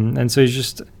 And so I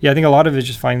think a lot of it is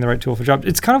just finding the right tool for job.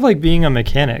 It's kind of like being a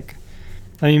mechanic.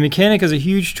 Mechanic is a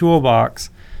huge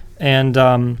toolbox, and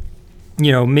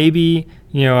maybe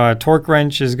a torque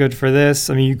wrench is good for this.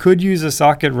 You could use a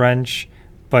socket wrench,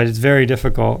 but it's very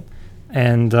difficult,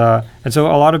 and so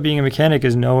a lot of being a mechanic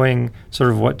is knowing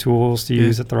sort of what tools to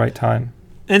use at the right time.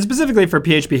 And specifically for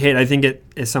PHP hate, I think it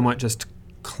is somewhat just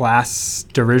class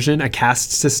derision, a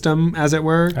caste system, as it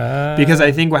were, because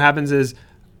I think what happens is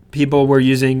people who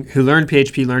learned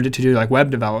PHP learned it to do like web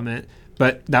development.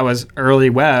 But that was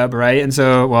early web, right? And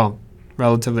so,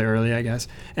 relatively early, I guess.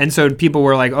 And so people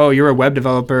were like, you're a web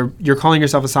developer. You're calling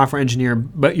yourself a software engineer,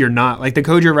 but you're not. Like the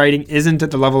code you're writing isn't at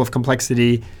the level of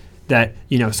complexity that,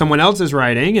 someone else is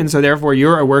writing. And so therefore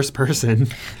you're a worse person.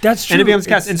 That's true. And it becomes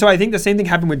cast. And so I think the same thing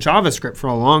happened with JavaScript for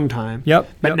a long time.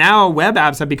 But now web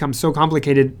apps have become so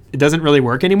complicated, it doesn't really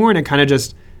work anymore. And it kind of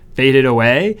just faded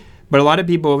away. But a lot of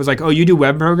people, it was like, you do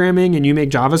web programming and you make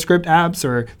JavaScript apps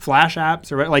or Flash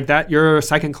apps or like that. You're a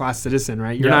second-class citizen,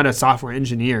 right? You're not a software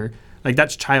engineer. Like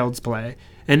that's child's play.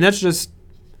 And that's just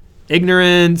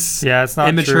ignorance, it's not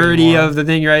immaturity of the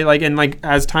thing, right? Like, and like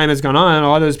as time has gone on, a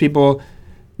lot of those people,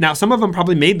 now some of them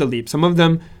probably made the leap. Some of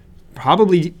them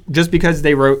probably just because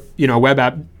they wrote, a web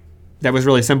app that was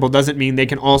really simple doesn't mean they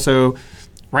can also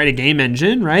write a game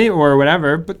engine, right, or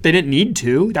whatever, but they didn't need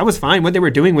to. That was fine. What they were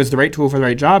doing was the right tool for the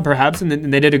right job, perhaps, and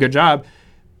they did a good job.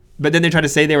 but then they try to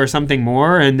say they were something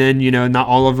more, and then, not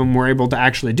all of them were able to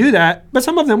actually do that, but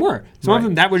some of them were. Some of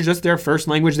them, that was just their first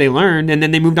language they learned, and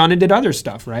then they moved on and did other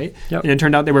stuff, right? Yep. And it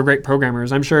turned out they were great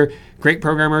programmers. I'm sure great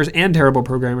programmers and terrible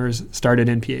programmers started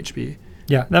in PHP.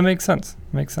 Yeah, that makes sense.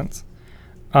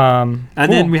 And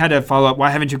then we had to follow up, why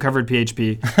haven't you covered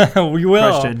PHP? We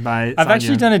will. Question by I've Sonia.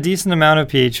 actually done a decent amount of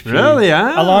PHP. Really?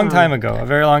 A long time ago, a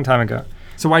very long time ago.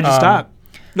 So why'd you stop?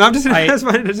 No, I'm just that's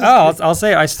fine. I'll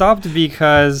say I stopped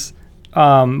because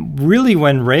really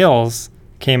when Rails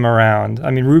came around,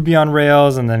 Ruby on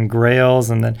Rails and then Grails,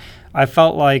 and then I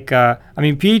felt like,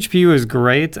 PHP was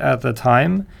great at the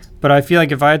time, but I feel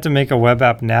like if I had to make a web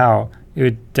app now, it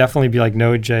would definitely be like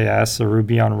Node.js or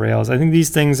Ruby on Rails. I think these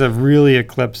things have really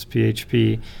eclipsed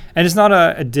PHP. And it's not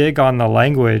a dig on the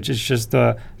language, it's just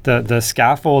the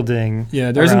scaffolding.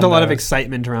 Yeah, there isn't a lot of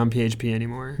excitement around PHP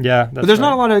anymore. Yeah, but there's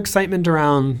not a lot of excitement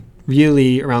around C++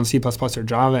 or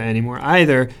Java anymore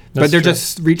either. But they're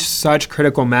just reached such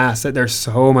critical mass that there's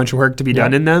so much work to be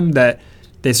done in them that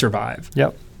they survive.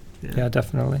 Yep. Yeah,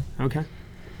 definitely. Okay.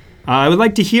 I would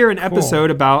like to hear an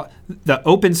episode about the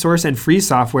open source and free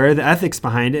software, the ethics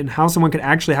behind it, and how someone could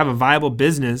actually have a viable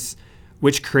business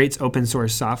which creates open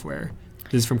source software.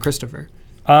 This is from Christopher.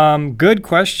 Good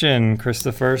question,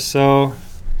 Christopher. So,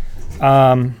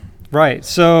 right.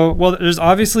 So, well, there's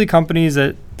obviously companies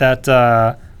that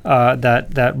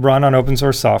run on open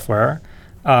source software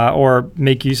or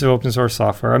make use of open source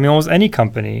software. Almost any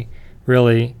company,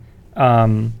 really.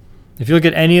 If you look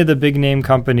at any of the big name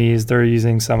companies, they're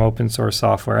using some open source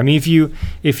software.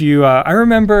 I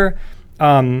remember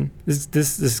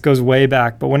this goes way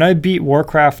back, but when I beat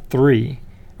Warcraft 3,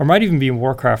 or might even be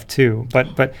Warcraft 2,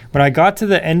 but when I got to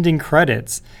the ending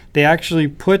credits, they actually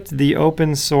put the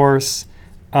open source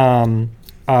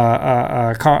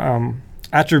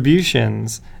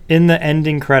attributions in the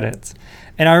ending credits.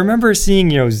 And I remember seeing,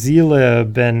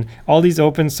 zlib and all these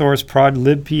open source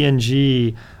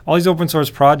libpng, all these open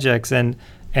source projects, and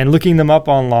looking them up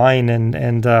online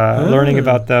and learning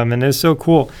about them, and it's so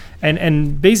cool.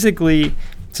 And basically,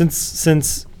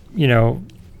 since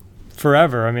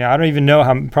forever, I don't even know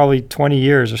how, probably 20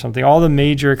 years or something, all the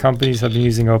major companies have been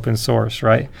using open source,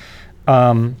 right?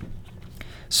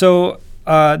 So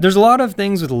there's a lot of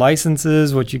things with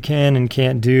licenses, what you can and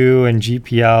can't do, and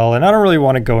GPL, and I don't really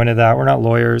want to go into that. We're not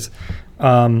lawyers.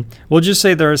 We'll just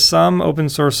say there is some open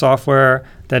source software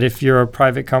that if you're a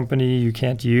private company, you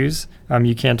can't use.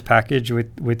 You can't package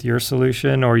with your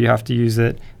solution, or you have to use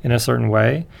it in a certain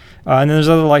way. And then there's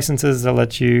other licenses that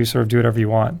let you sort of do whatever you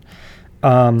want.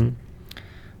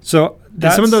 So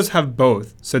some of those have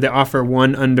both. So they offer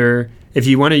one under, if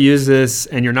you want to use this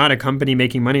and you're not a company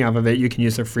making money off of it, you can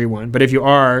use a free one. But if you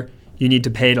are, you need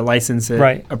to pay to license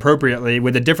it appropriately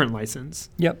with a different license.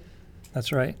 Yep,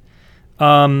 that's right.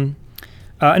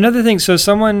 Another thing, so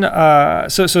some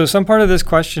part of this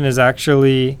question is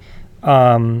actually,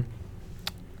 can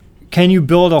you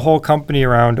build a whole company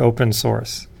around open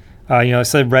source?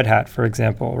 Say Red Hat, for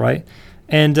example, right?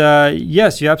 And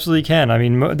yes, you absolutely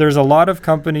can. There's a lot of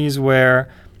companies where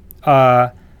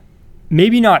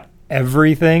maybe not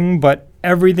everything, but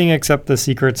everything except the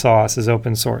secret sauce is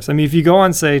open source. If you go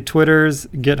on, say, Twitter's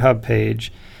GitHub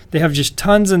page, they have just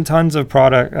tons and tons of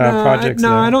projects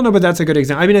there. I don't know, but that's a good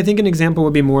example. I think an example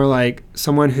would be more like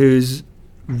someone who's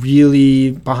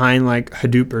really behind like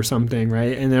Hadoop or something,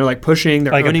 right? And they're like pushing,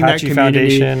 they're like owning Apache that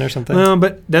community. Foundation or something. Well,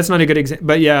 but that's not a good example.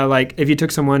 But yeah, like if you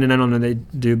took someone, and I don't know they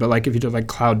do, but like if you took like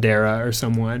Cloudera or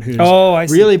someone who's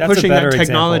really pushing that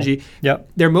technology,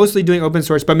 they're mostly doing open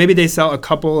source, but maybe they sell a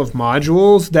couple of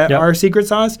modules that are secret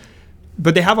sauce,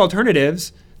 but they have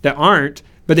alternatives that aren't.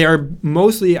 But they are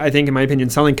mostly, I think, in my opinion,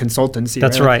 selling consultancy.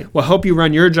 That's right. We'll help you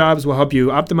run your jobs. We'll help you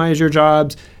optimize your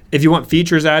jobs. If you want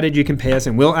features added, you can pay us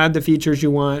and we'll add the features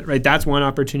you want, right? That's one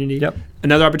opportunity. Yep.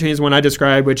 Another opportunity is one I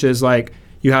described, which is like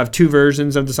you have two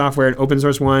versions of the software, an open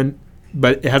source one,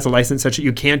 but it has a license such that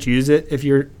you can't use it if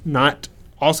you're not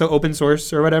also open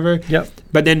source or whatever. Yep.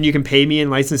 But then you can pay me and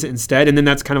license it instead. And then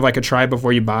that's kind of like a try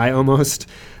before you buy almost.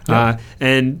 Yep.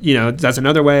 And that's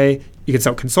another way. You can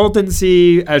sell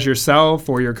consultancy as yourself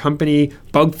or your company,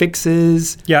 bug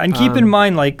fixes. Yeah, and keep in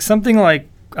mind, like something like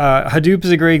Hadoop is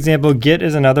a great example. Git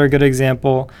is another good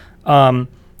example.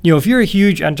 If you're a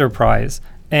huge enterprise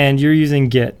and you're using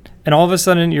Git, and all of a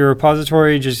sudden your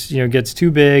repository just gets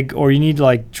too big, or you need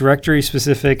like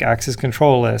directory-specific access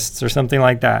control lists or something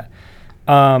like that,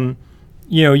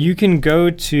 you can go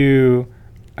to,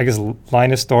 I guess,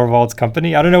 Linus Torvalds'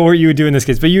 company. I don't know what you would do in this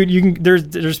case, but you can.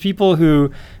 There's people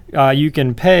who you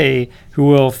can pay who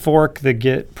will fork the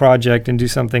Git project and do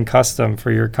something custom for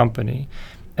your company.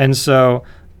 And so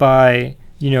by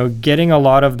getting a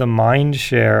lot of the mind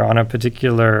share on a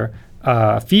particular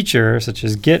feature, such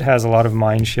as Git has a lot of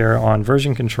mind share on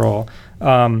version control,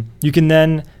 you can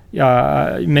then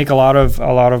make a lot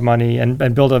of money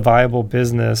and build a viable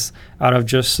business out of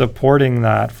just supporting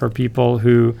that for people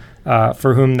who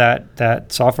for whom that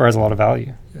software has a lot on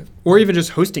value. Or even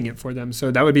just hosting it for them.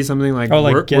 So that would be something like,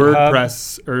 GitHub.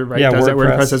 WordPress, or does that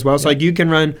WordPress as well. So like you can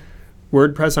run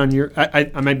WordPress on your. I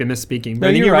might be misspeaking,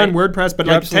 but you can run WordPress, but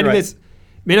like technically it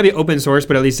may not be open source,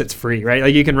 but at least it's free, right?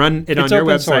 Like you can run it on your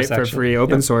website for free,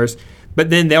 open source. But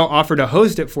then they'll offer to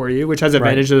host it for you, which has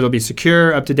advantage that it'll be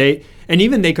secure, up to date, and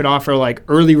even they could offer like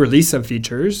early release of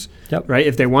features, right?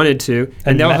 If they wanted to,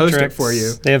 and they'll host it for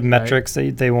you. They have metrics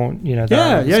that they won't,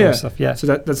 stuff. Yeah. So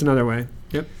that's another way.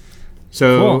 Yep.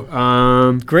 So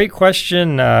cool. Great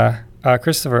question,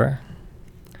 Christopher.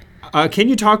 Can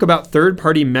you talk about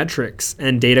third-party metrics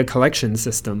and data collection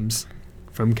systems?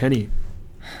 From Kenny.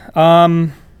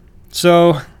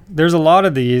 So there's a lot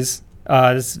of these.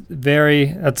 We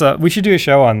should do a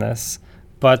show on this.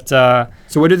 But so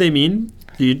what do they mean?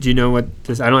 Do you know what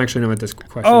this? I don't actually know what this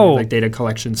question is, like data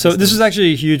collection systems. So this is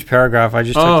actually a huge paragraph. I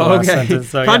just took the last sentence.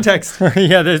 So context.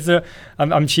 Yeah,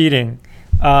 I'm cheating.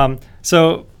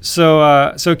 So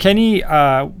Kenny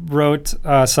wrote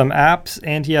some apps,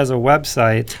 and he has a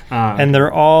website, and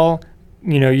they're all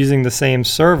using the same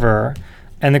server.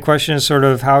 And the question is sort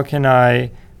of, how can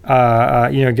I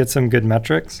get some good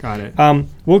metrics? Got it.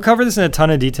 We'll cover this in a ton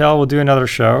of detail. We'll do another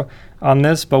show on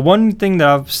this. But one thing that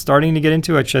I'm starting to get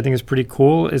into, which I think is pretty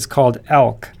cool, is called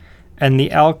ELK. And the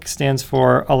ELK stands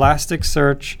for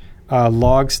Elasticsearch,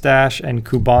 Logstash, and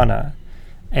Kibana.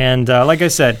 And like I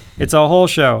said, it's a whole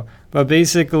show. But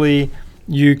basically,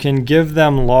 you can give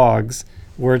them logs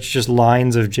where it's just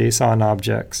lines of JSON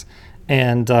objects.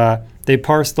 And they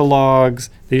parse the logs.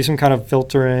 They do some kind of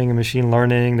filtering and machine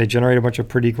learning. They generate a bunch of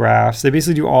pretty graphs. They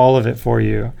basically do all of it for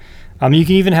you. You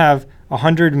can even have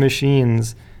 100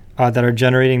 machines that are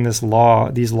generating these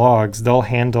logs. They'll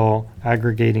handle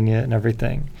aggregating it and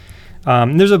everything.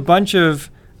 There's a bunch of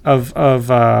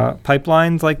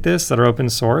pipelines like this that are open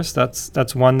source.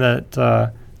 That's one that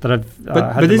I've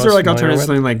but these are like alternatives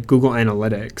to like Google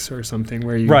Analytics or something,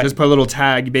 where you just put a little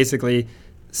tag. You basically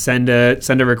send a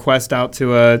request out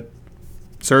to a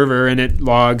server, and it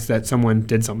logs that someone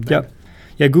did something. Yep.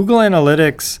 Yeah, Google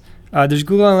Analytics. There's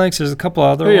Google Analytics. There's a couple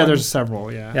other ones. Yeah, there's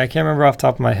several. Yeah, I can't remember off the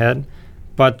top of my head,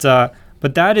 but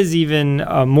that is even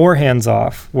more hands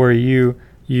off, where you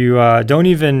don't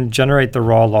even generate the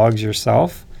raw logs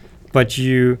yourself, but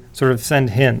you sort of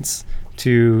send hints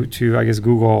to I guess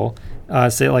Google.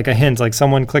 Say like a hint, like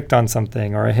someone clicked on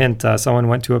something, or a hint, someone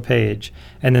went to a page,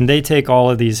 and then they take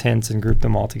all of these hints and group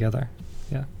them all together.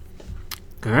 Yeah.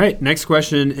 All right. Next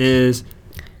question is,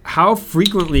 how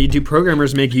frequently do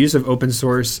programmers make use of open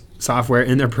source software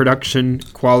in their production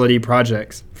quality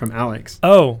projects? From Alex.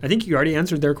 Oh. I think you already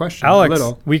answered their question Alex, a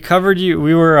little. We covered you.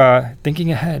 We were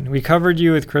thinking ahead. We covered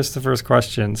you with Christopher's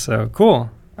question. So cool.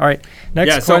 All right.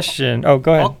 Next question. Go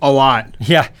ahead. A lot.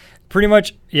 Yeah. Pretty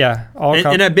much, yeah.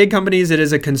 And at big companies, it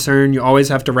is a concern. You always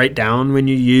have to write down when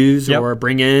you use or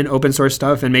bring in open source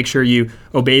stuff, and make sure you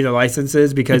obey the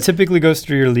licenses, because it typically goes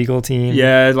through your legal team.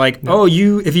 Yeah, like,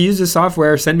 if you use this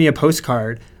software, send me a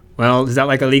postcard. Well, is that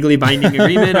like a legally binding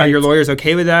agreement? Are your lawyers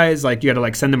okay with that? Is like you got to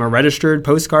like send them a registered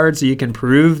postcard so you can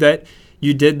prove that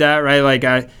you did that, right? Like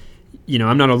I'm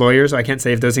not a lawyer, so I can't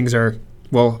say if those things are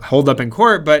hold up in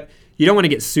court, but you don't want to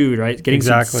get sued, right? Getting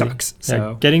sued sucks. So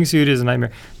yeah, getting sued is a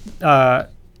nightmare. A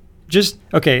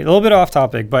little bit off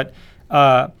topic, but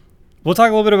we'll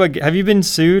talk a little bit about, have you been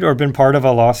sued or been part of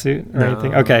a lawsuit or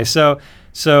anything? Okay, so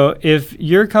if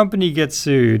your company gets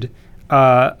sued,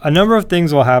 a number of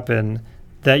things will happen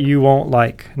that you won't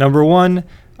like. Number one,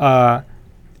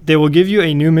 they will give you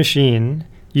a new machine.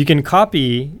 You can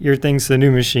copy your things to the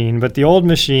new machine, but the old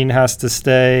machine has to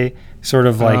stay sort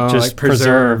of just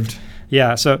preserved.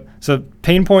 Yeah, so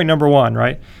pain point number one,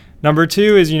 right? Number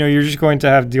two is, you're just going to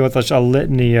have to deal with a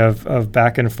litany of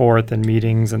back and forth and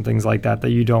meetings and things like that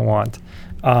you don't want.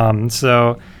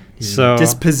 So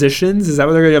dispositions, is that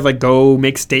what they're going to have, like go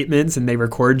make statements and they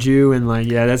record you and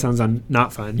that sounds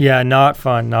not fun. Yeah, not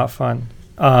fun.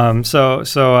 So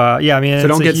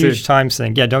don't get huge sued. Time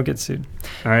sink. Yeah, don't get sued.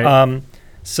 All right.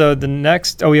 So the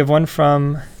next, we have one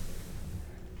from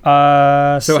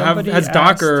has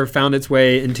Docker found its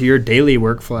way into your daily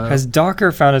workflow? Has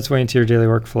Docker found its way into your daily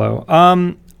workflow?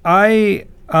 I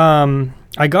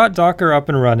got Docker up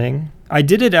and running. I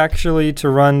did it actually to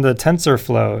run the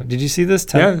TensorFlow. Did you see this?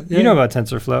 You know about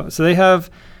TensorFlow. So they have,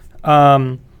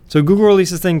 so Google released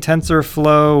this thing,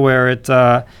 TensorFlow, where it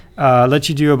lets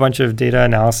you do a bunch of data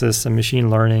analysis and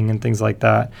machine learning and things like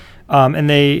that. and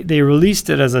they released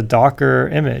it as a Docker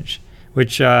image,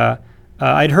 which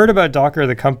I'd heard about Docker,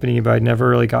 the company, but I'd never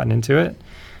really gotten into it.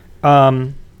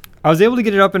 I was able to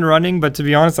get it up and running, but to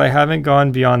be honest, I haven't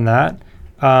gone beyond that.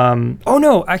 Oh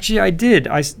no, actually I did.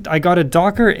 I got a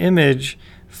Docker image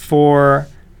for,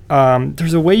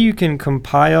 there's a way you can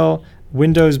compile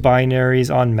Windows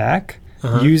binaries on Mac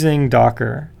using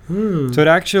Docker. So it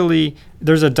actually,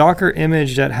 there's a Docker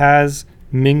image that has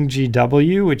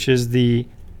MingGW, which is the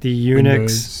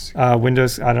Unix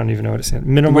Windows, I don't even know what it stands.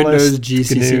 Minimalist Windows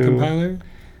GCC GNU, compiler?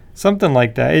 something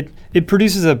like that. It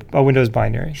produces a Windows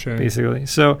binary, basically.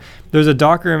 So there's a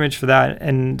Docker image for that,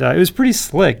 and it was pretty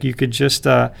slick. You could just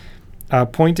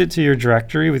point it to your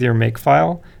directory with your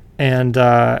makefile, and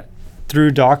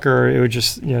through Docker, it would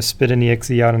just spit an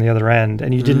exe out on the other end,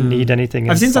 and you didn't need anything.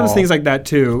 I've seen some things like that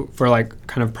too for like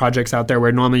kind of projects out there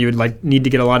where normally you would like need to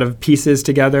get a lot of pieces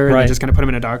together and just kind of put them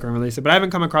in a Docker and release it. But I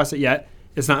haven't come across it yet.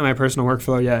 It's not in my personal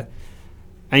workflow yet.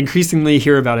 I increasingly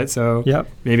hear about it, so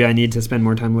maybe I need to spend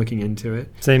more time looking into it.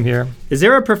 Same here. Is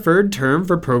there a preferred term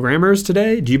for programmers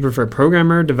today? Do you prefer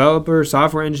programmer, developer,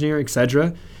 software engineer,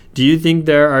 etc.? Do you think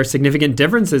there are significant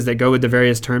differences that go with the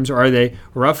various terms, or are they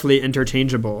roughly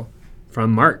interchangeable?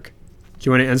 From Mark. Do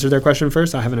you want to answer their question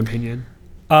first? I have an opinion.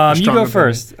 You go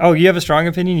first. Oh, you have a strong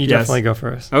opinion? You definitely go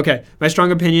first. Okay. My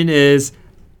strong opinion is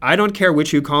I don't care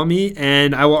which you call me,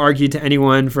 and I will argue to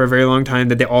anyone for a very long time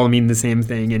that they all mean the same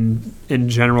thing in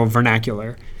general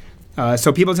vernacular.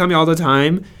 So people tell me all the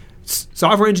time,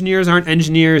 software engineers aren't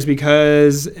engineers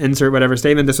because insert whatever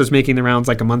statement. This was making the rounds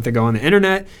like a month ago on the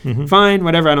internet. Fine,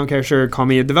 whatever. I don't care. Sure, call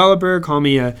me a developer, call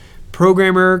me a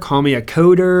programmer, call me a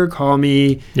coder, call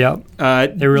me...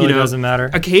 it really doesn't matter.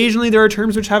 Occasionally there are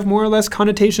terms which have more or less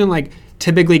connotation, like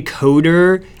typically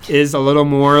coder is a little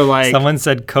more like... Someone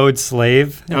said code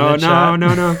slave in the chat.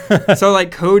 No. So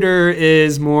like coder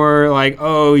is more like,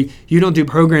 oh, you don't do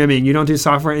programming, you don't do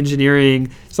software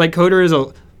engineering. It's like coder is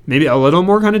maybe a little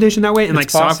more connotation that way, and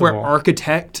it's like possible. Software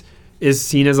architect is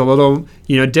seen as a little,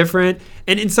 different.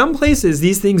 And in some places,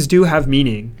 these things do have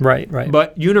meaning. Right.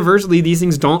 But universally, these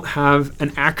things don't have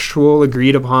an actual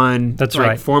agreed upon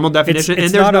formal definition.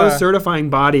 It's and there's no certifying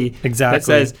body that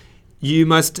says you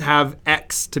must have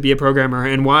X to be a programmer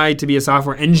and Y to be a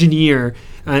software engineer.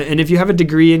 And if you have a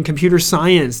degree in computer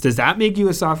science, does that make you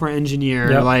a software engineer?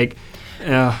 No,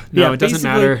 it doesn't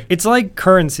matter. It's like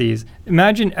currencies.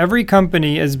 Imagine every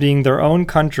company as being their own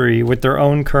country with their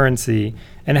own currency,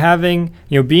 and having,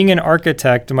 being an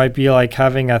architect might be like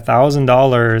having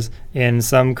 $1,000 in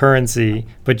some currency,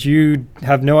 but you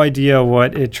have no idea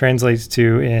what it translates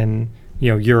to in,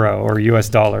 euro or US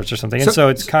dollars or something. And so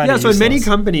it's kind of so in many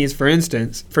companies, for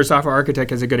instance, for software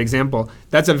architect as a good example,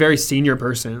 that's a very senior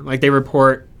person. Like they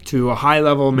report to a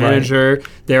high-level manager.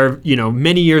 They're,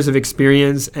 many years of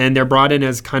experience, and they're brought in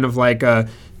as kind of like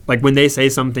when they say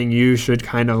something, you should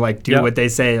kind of like do what they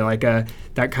say, like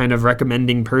that kind of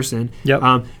recommending person.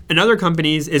 In other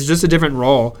companies, it's just a different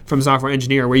role from software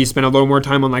engineer, where you spend a little more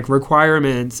time on like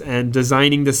requirements and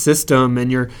designing the system,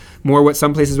 and you're more what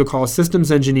some places would call a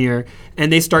systems engineer,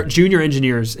 and they start junior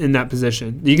engineers in that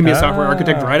position. You can be a software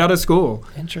architect right out of school.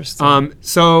 Interesting.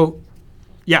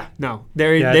 They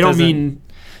don't mean...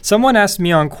 Someone asked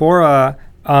me on Quora,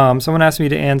 someone asked me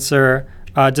to answer,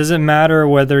 does it matter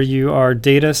whether you are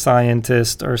data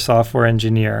scientist or software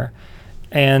engineer?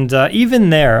 And even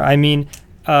there, I mean,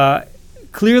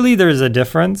 clearly there's a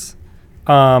difference,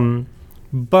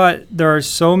 but there are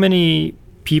so many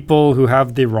people who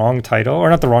have the wrong title,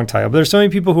 or not the wrong title, but there's so many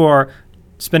people who are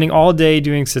spending all day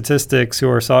doing statistics who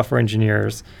are software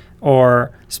engineers,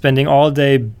 or spending all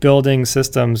day building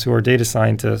systems who are data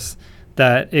scientists,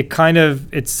 that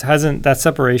that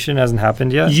separation hasn't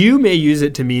happened yet. You may use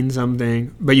it to mean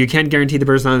something, but you can't guarantee the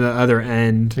person on the other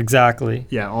end. Exactly.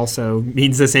 Also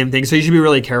means the same thing. So you should be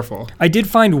really careful. I did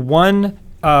find one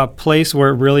place where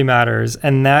it really matters,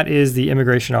 and that is the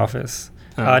immigration office.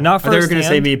 Not firsthand. They were going to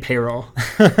say me payroll.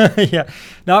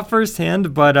 Not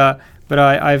firsthand, but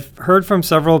I've heard from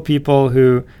several people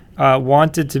who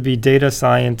wanted to be data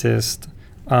scientists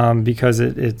because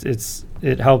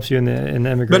it helps you in the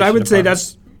immigration. But I would say department.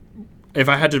 that's, if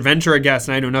I had to venture a guess,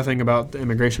 and I know nothing about the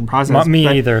immigration process. Not me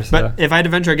either. So. But if I had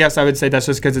to venture a guess, I would say that's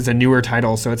just because it's a newer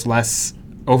title, so it's less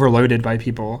overloaded by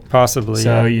people. Possibly.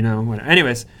 So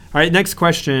anyways, all right. Next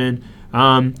question.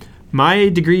 My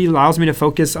degree allows me to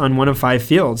focus on one of 5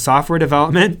 fields: software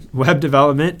development, web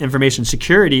development, information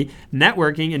security,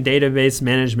 networking, and database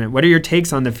management. What are your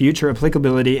takes on the future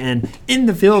applicability and in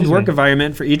the field work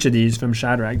environment for each of these? From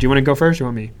Shadrach. Do you want to go first or you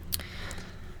want me?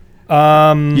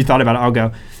 You thought about it. I'll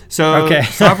go. So Okay.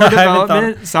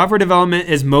 software development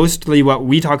is mostly what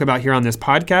we talk about here on this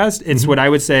podcast. It's what I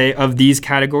would say of these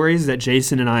categories that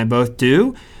Jason and I both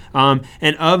do.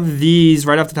 And of these,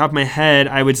 right off the top of my head,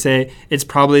 I would say it's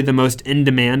probably the most in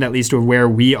demand, at least of where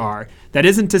we are. That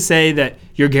isn't to say that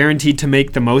you're guaranteed to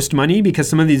make the most money, because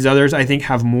some of these others, I think,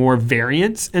 have more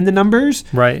variance in the numbers.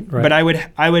 Right. But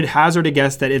I would hazard a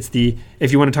guess that it's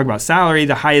if you want to talk about salary,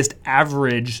 the highest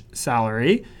average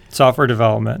salary. Software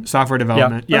development.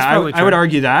 Yeah, I would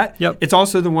argue that. Yep. It's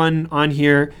also the one on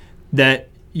here that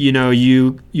you know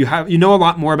a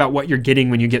lot more about what you're getting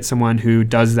when you get someone who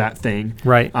does that thing.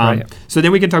 Right. So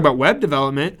then we can talk about web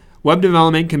development. Web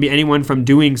development can be anyone from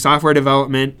doing software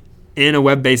development in a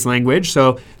web-based language.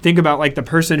 So think about like the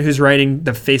person who's writing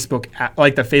the Facebook app,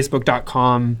 like the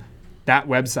Facebook.com, that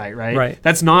website, right? Right.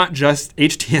 That's not just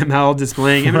HTML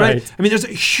displaying. Right. I mean, there's a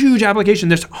huge application.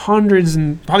 There's hundreds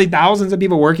and probably thousands of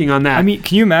people working on that. I mean,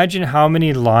 can you imagine how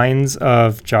many lines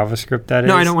of JavaScript that is?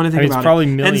 No, I don't want to think about it. It's probably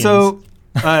millions. And so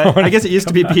I guess it used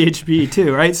to be PHP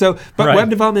too, right? So, but Right. web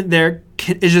development there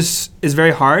is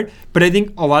very hard. But I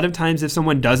think a lot of times if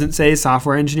someone doesn't say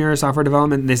software engineer or software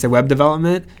development and they say web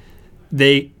development,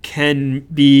 they can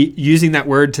be using that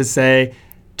word to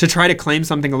try to claim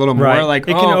something a little more. Right. Like,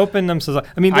 it can open themselves up.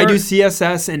 I mean, I do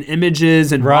CSS and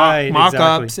images and Right,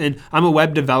 mock-ups, exactly. and I'm a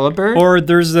web developer. Or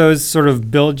there's those sort of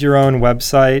build your own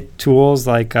website tools,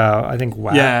 like I think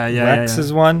Wix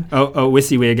is one.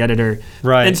 WYSIWYG editor.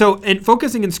 Right. And so, and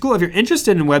focusing in school, if you're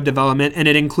interested in web development, and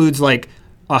it includes like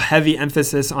a heavy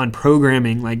emphasis on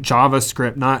programming, like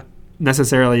JavaScript, not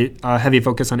necessarily a heavy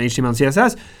focus on HTML and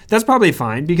CSS, that's probably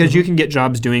fine, because you can get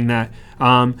jobs doing that.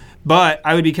 But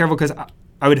I would be careful, because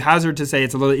I would hazard to say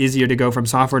it's a little easier to go from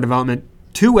software development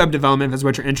to web development if that's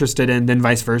what you're interested in than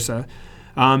vice versa.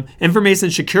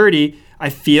 Information security, I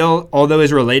feel, although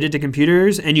is related to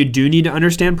computers and you do need to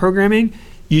understand programming,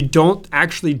 you don't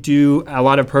actually do a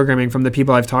lot of programming from the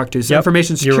people I've talked to. So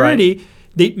information security,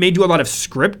 they may do a lot of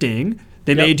scripting.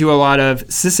 They may do a lot of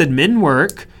sysadmin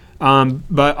work.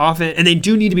 But often, and they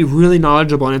do need to be really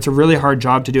knowledgeable, and it's a really hard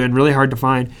job to do and really hard to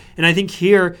find. And I think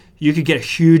here you could get a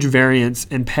huge variance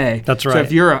in pay. That's right. So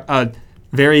if you're a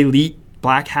very elite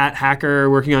black hat hacker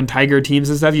working on Tiger teams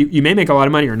and stuff, you may make a lot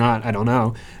of money or not. I don't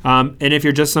know. And if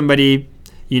you're just somebody,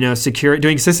 doing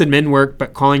sysadmin work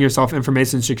but calling yourself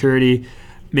information security,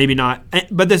 maybe not.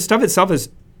 But the stuff itself is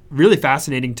really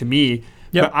fascinating to me.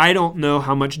 Yep. But I don't know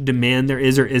how much demand there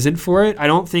is or isn't for it. I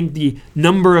don't think the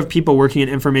number of people working in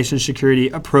information security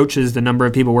approaches the number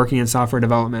of people working in software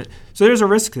development. So there's a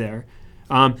risk there.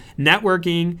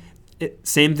 Networking,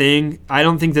 same thing. I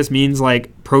don't think this means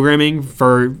like programming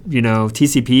for,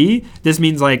 TCP. This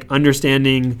means like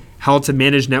understanding how to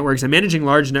manage networks. And managing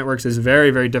large networks is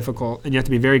very, very difficult, and you have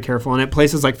to be very careful. And at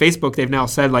places like Facebook, they've now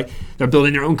said like they're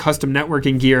building their own custom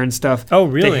networking gear and stuff Oh,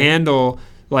 really? to handle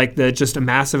like just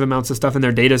massive amounts of stuff in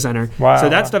their data center. Wow. So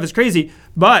that stuff is crazy.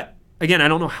 But again, I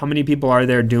don't know how many people are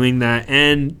there doing that.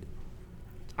 And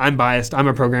I'm biased. I'm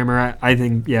a programmer. I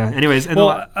think, yeah. Anyways. And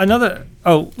was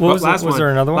there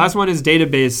another one? Last one is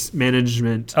database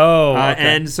management. Oh, okay.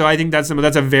 And so I think that's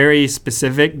a very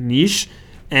specific niche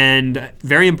and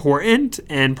very important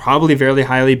and probably fairly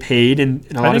highly paid in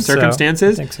a lot of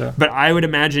circumstances. I think so. But I would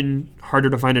imagine harder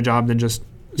to find a job than just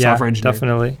software engineer.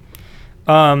 Definitely.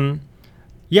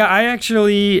 Yeah, I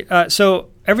actually, so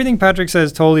everything Patrick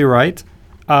says is totally right.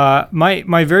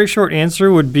 My very short answer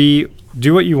would be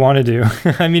do what you want to do.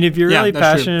 I mean, if you're really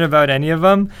passionate about any of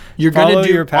them, you're going to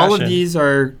do your passion. All of these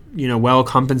are, well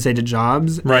compensated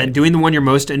jobs. Right. And doing the one you're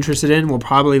most interested in will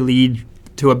probably lead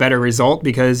to a better result,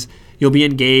 because you'll be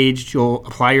engaged, you'll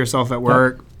apply yourself at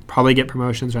work, probably get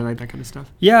promotions, right, like that kind of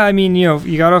stuff. Yeah, I mean, you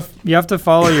have to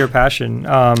follow your passion.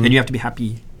 And you have to be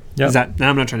happy. Yep. Now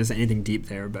I'm not trying to say anything deep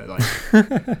there, but like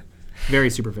very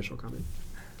superficial comment.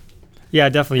 Yeah,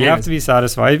 definitely. You have to be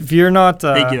satisfied. If you're not...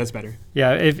 thank you, that's better.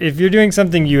 Yeah, if you're doing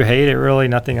something you hate, it really,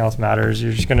 nothing else matters.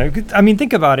 You're just going to... I mean,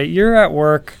 think about it. You're at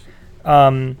work,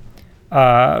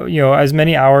 as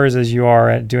many hours as you are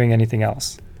at doing anything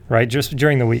else, right? Just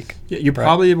during the week. Yeah, you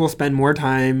probably will spend more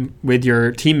time with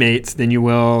your teammates than you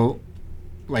will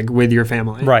like with your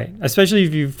family. Right. Especially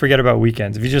if you forget about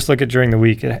weekends. If you just look at during the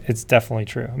week, it's definitely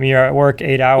true. I mean, you're at work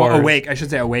 8 hours. Well, awake. I should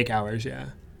say awake hours, yeah.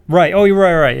 Right. Oh, you're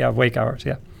right. Yeah, awake hours,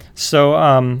 yeah. So,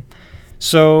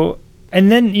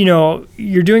 and then,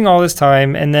 you're doing all this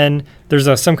time, and then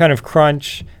there's some kind of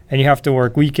crunch, and you have to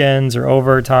work weekends or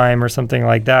overtime or something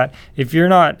like that. If you're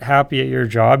not happy at your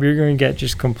job, you're going to get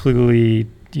just completely,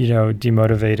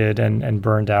 demotivated and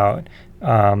burned out.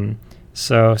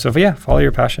 So yeah, follow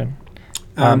your passion.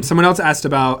 Someone else asked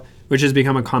about which has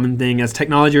become a common thing. As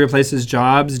technology replaces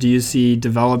jobs, do you see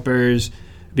developers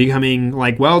becoming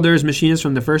like welders, machinists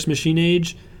from the first machine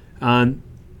age?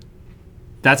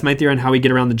 That's my theory on how we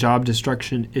get around the job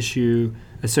destruction issue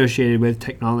associated with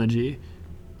technology.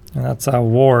 And that's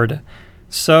Ward.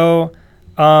 So,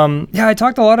 I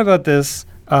talked a lot about this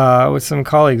with some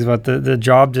colleagues about the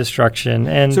job destruction.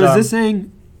 And so is this saying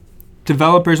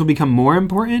developers will become more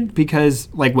important because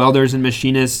like welders and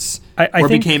machinists I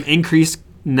think became increased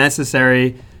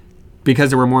necessary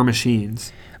because there were more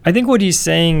machines? I think what he's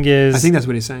saying is... I think that's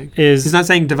what he's saying. He's not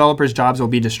saying developers' jobs will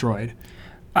be destroyed.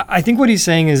 I think what he's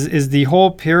saying is the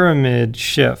whole pyramid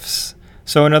shifts.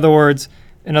 So in other words,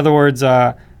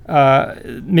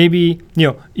 maybe,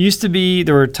 used to be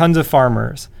there were tons of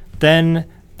farmers. Then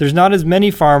there's not as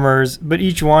many farmers, but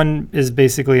each one is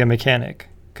basically a mechanic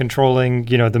controlling,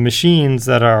 the machines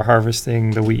that are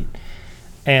harvesting the wheat.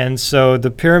 And so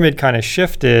the pyramid kind of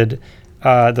shifted.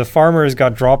 The farmers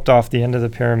got dropped off the end of the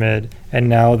pyramid, and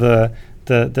now the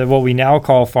what we now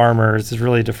call farmers is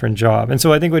really a different job. And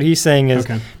so I think what he's saying is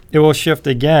it will shift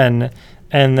again,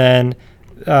 and then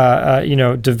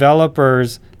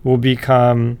developers will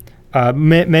become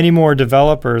many more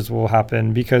developers will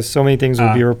happen because so many things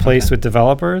will be replaced with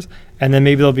developers, and then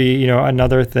maybe there'll be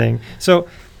another thing. So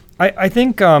I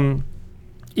think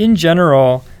in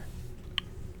general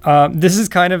this is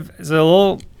kind of a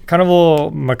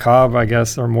little macabre, I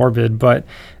guess, or morbid, but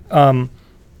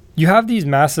you have these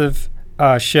massive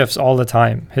shifts all the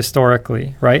time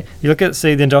historically, right? You look at,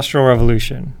 say, the Industrial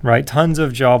Revolution, right? Tons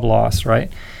of job loss,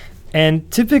 right?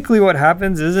 And typically what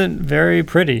happens isn't very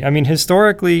pretty. I mean,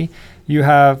 historically, you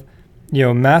have,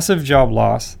 massive job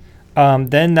loss.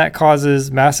 Then that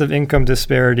causes massive income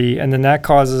disparity, and then that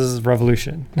causes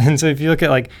revolution. And so if you look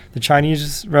at like the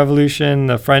Chinese Revolution,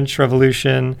 the French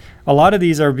Revolution, a lot of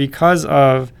these are because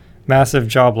of massive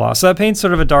job loss. So that paints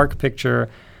sort of a dark picture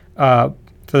for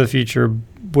the future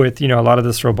with, a lot of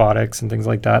this robotics and things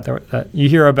like that you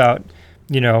hear about,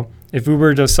 if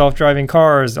Uber does self-driving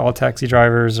cars, all taxi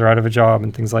drivers are out of a job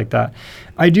and things like that.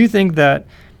 I do think that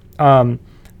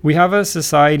we have a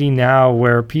society now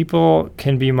where people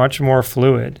can be much more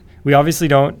fluid. We obviously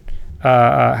don't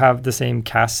have the same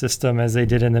caste system as they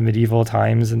did in the medieval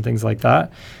times and things like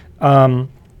that.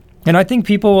 And I think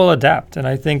people will adapt, and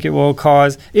I think it will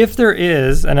cause, if there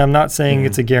is, and I'm not saying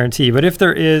it's a guarantee, but if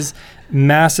there is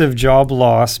massive job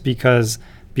loss because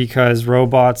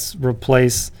robots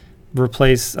replace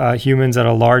humans at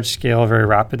a large scale very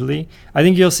rapidly, I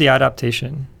think you'll see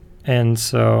adaptation. And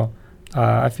so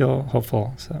I feel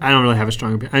hopeful. So I don't really have a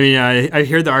strong opinion. I mean, I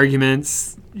hear the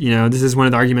arguments. This is one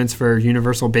of the arguments for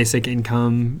universal basic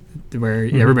income, where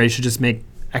everybody should just make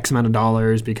X amount of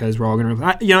dollars because we're all going to.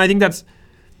 I think that's.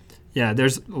 Yeah,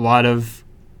 there's a lot of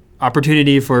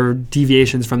opportunity for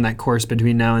deviations from that course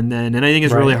between now and then, and I think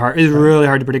it's really hard. It's really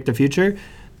hard to predict the future.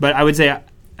 But I would say,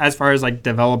 as far as like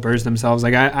developers themselves,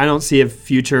 like I don't see a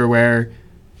future where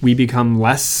we become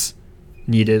less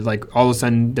needed. Like all of a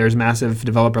sudden, there's massive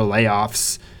developer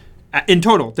layoffs. In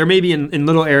total, there may be in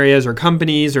little areas or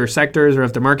companies or sectors, or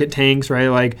if the market tanks, right?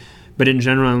 Like, but in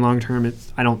general and long term,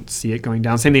 I don't see it going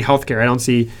down. Same thing, healthcare. I don't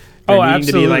see. Needing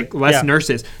to be like less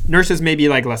nurses. Nurses may be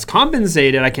like less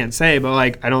compensated, I can't say, but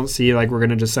like I don't see like we're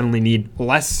going to just suddenly need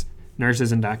less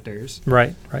nurses and doctors.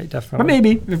 Right, definitely. But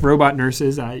maybe if robot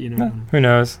nurses, who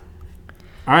knows?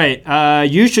 All right,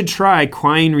 you should try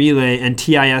Quine Relay and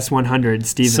TIS 100,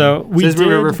 Stephen. So this is what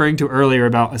we were referring to earlier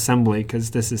about assembly,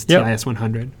 because this is TIS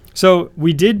 100. So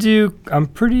we did do.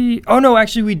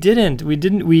 Actually we didn't.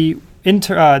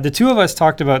 The two of us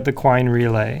talked about the Quine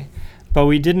Relay, but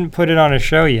we didn't put it on a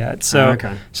show yet. So,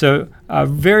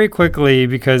 very quickly,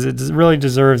 because it really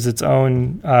deserves its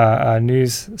own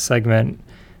news segment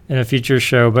in a future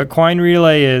show. But Quine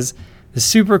Relay is the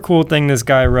super cool thing this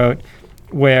guy wrote,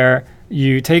 where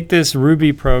you take this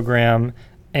Ruby program,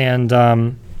 and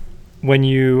when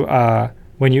you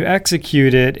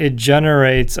execute it, it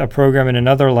generates a program in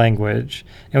another language.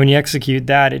 And when you execute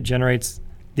that, it generates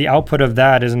the output of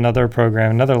that is another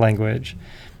program, another language,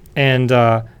 and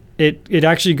It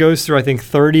actually goes through, I think,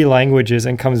 30 languages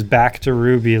and comes back to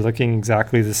Ruby looking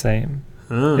exactly the same.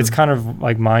 Oh. It's kind of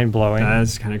like mind-blowing.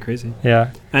 That's kind of crazy. Yeah.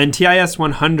 And TIS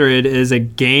 100 is a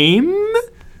game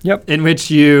Yep. in which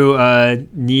you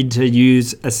need to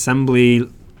use assembly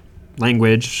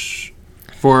language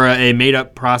for a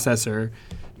made-up processor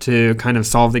to kind of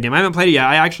solve the game. I haven't played it yet.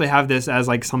 I actually have this as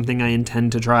like something I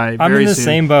intend to try I'm very in the soon.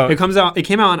 same boat. It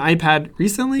came out on iPad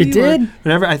recently. It did?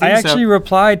 Whatever. I think I actually so.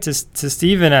 replied to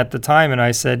Steven at the time, and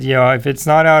I said, if it's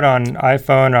not out on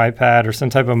iPhone or iPad or some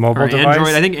type of mobile Or device,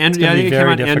 Android. I think it's gonna it be came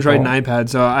very out on Android difficult. and iPad.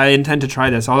 So I intend to try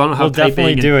this. I don't know how We'll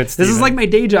definitely do it, This is Steven. like my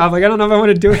day job. Like I don't know if I want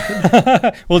to do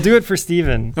it. We'll do it for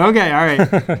Steven. Okay, all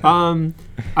right.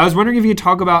 I was wondering if you could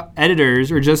talk about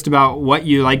editors or just about what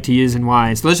you like to use and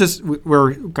why. So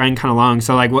we're going kind of long.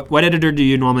 So like what editor do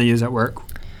you normally use at work?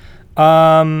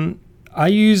 I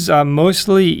use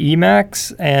mostly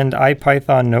Emacs and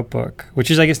IPython Notebook,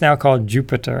 which is I guess now called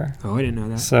Jupyter. Oh, I didn't know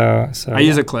that. So I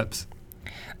use Eclipse.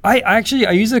 I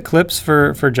use Eclipse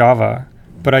for Java,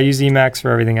 but I use Emacs for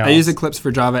everything else. I use Eclipse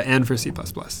for Java and for C++.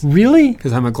 Really?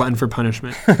 Because I'm a glutton for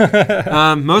punishment.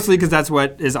 Mostly because that's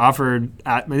what is offered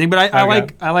at my thing. But I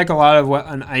like a lot of what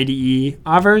an IDE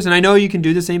offers. And I know you can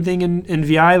do the same thing in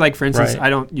VI. Like, for instance, Right. I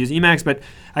don't use Emacs, but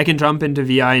I can jump into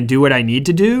VI and do what I need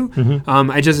to do.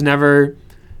 Mm-hmm. I just never...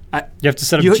 You have to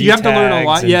set up You have to learn a G-tags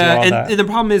lot. and do Yeah, all and that. the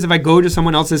problem is if I go to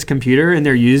someone else's computer and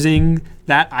they're using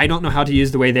that, I don't know how to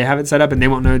use the way they have it set up, and they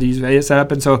won't know to use the way it's set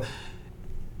up. And so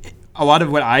a lot of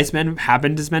what I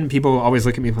happen to spend, people always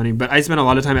look at me funny, but I spend a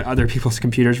lot of time at other people's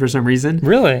computers for some reason.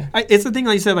 Really? It's the thing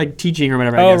like you said, like teaching or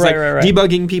whatever. Oh, I guess. right, like right.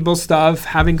 debugging people's stuff,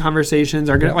 having conversations,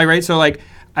 like right. So like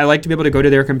I like to be able to go to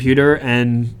their computer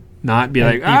and not be And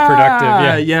like be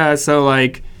productive. yeah. So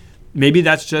like maybe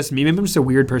that's just me. Maybe I'm just a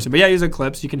weird person. But yeah, I use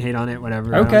Eclipse. You can hate on it,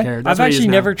 whatever. I don't Okay. care. That's I've what I use actually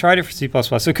now. never tried it for C++,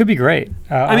 so it could be great.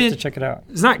 I'll have to check it out.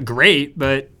 It's not great,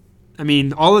 but I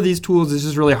mean, all of these tools is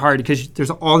just really hard because there's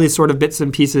all these sort of bits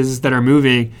and pieces that are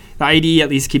moving. The IDE at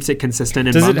least keeps it consistent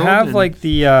and Does it bundled, have and like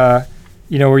the,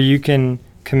 where you can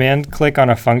command click on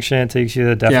a function, it takes you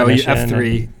to the yeah, definition? well,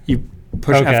 F3. You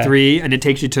push Okay. F3 and it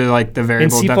takes you to like the In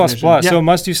variable C++, definition. so Yeah. it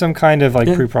must do some kind of like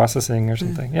Yeah. pre-processing or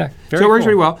something. Yeah, very So it works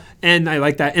cool. really well, and I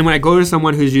like that. And when I go to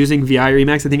someone who's using VI or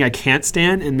Emacs, the thing I can't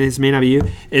stand, and this may not be you,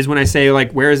 is when I say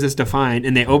like, "Where is this defined?"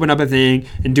 and they open up a thing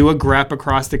and do a grep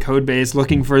across the code base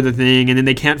looking for the thing, and then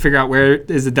they can't figure out where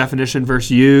is the definition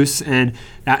versus use, and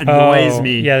that annoys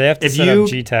me. Yeah, they have to set up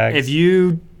G tags. If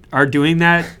you are doing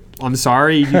that, I'm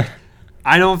sorry.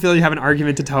 I don't feel you have an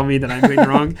argument to tell me that I'm doing the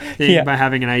wrong thing Yeah. by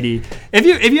having an ID. If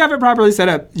you have it properly set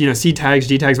up, C tags,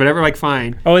 G tags, whatever, like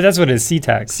fine. Oh, that's what it is, C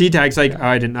tags. C tags, like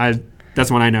that's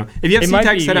one I know. If you have It C might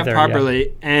tags be set up either,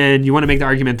 properly and you want to make the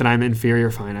argument that I'm inferior,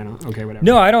 fine. Okay, whatever.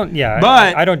 No, I don't. Yeah,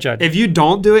 But I don't judge. If you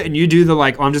don't do it and you do the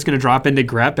I'm just going to drop into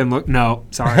grep and look, no,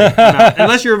 sorry. I'm not.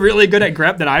 Unless you're really good at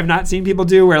grep that I've not seen people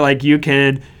do where like you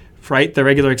can write the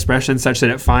regular expression such that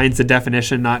it finds the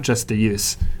definition, not just the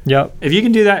use. Yep. If you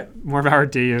can do that, more power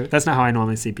to you. That's not how I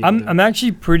normally see people do it. I'm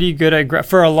actually pretty good at grep.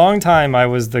 For a long time, I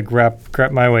was the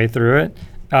grep my way through it.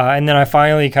 And then I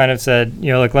finally kind of said,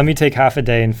 let me take half a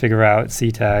day and figure out C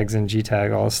tags and G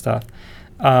tag, all this stuff.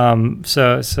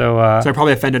 So I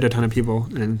probably offended a ton of people,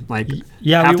 and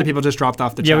half the people just dropped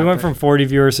off the chat. Yeah, we went from 40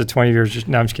 viewers to 20 viewers.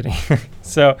 No, I'm just kidding.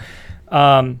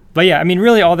 But yeah, I mean,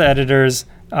 really all the editors,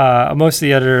 most of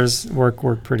the editors work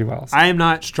pretty well. So. I am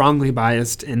not strongly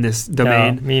biased in this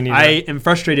domain. No, me neither. I am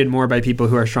frustrated more by people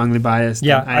who are strongly biased.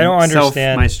 Yeah, I don't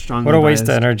understand. What a waste of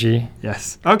energy.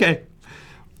 Yes. Okay.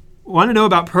 Want to know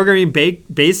about programming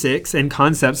basics and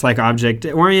concepts like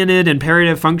object-oriented,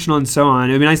 imperative, functional, and so on.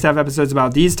 It would be nice to have episodes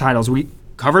about these titles. We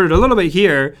covered it a little bit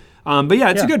here. But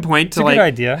yeah, it's a good point to good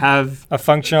idea. have a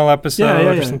functional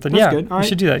episode or something. That's good. All right. We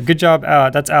should do that. Good job.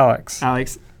 That's Alex.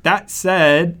 That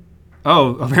said,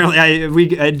 apparently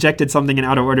we injected something in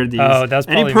out of order these. Oh, that's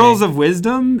probably Any pearls of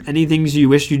wisdom? Any things you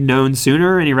wish you'd known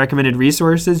sooner? Any recommended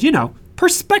resources?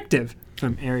 Perspective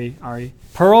from Ari.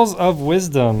 Pearls of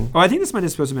wisdom. Oh, I think this might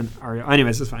have supposed to have been Ari.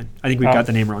 Anyways, it's fine. I think we got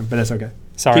the name wrong, but that's okay.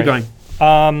 Sorry. Keep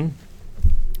going.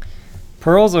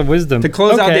 Pearls of wisdom. To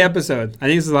close out the episode, I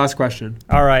think this is the last question.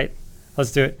 All right,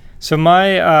 let's do it. So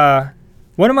my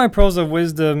one of my pearls of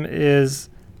wisdom is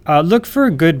look for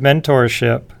good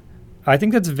mentorship. I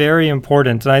think that's very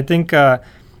important, and I think a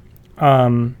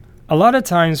lot of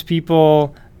times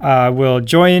people will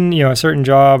join a certain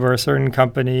job or a certain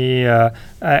company,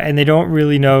 and they don't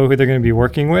really know who they're going to be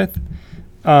working with.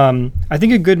 I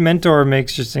think a good mentor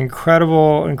makes just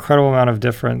incredible amount of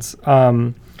difference.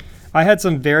 I had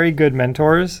some very good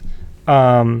mentors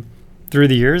through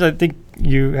the years. I think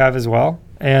you have as well,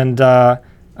 and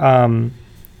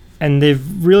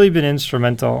they've really been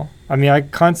instrumental. I mean, I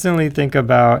constantly think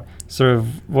about sort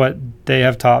of what they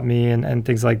have taught me and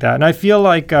things like that. And I feel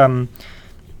like,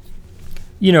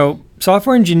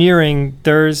 software engineering,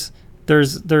 there's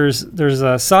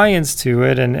a science to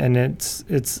it, and it's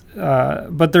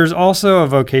but there's also a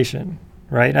vocation,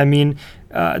 right? I mean,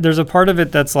 there's a part of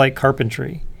it that's like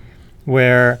carpentry.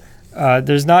 where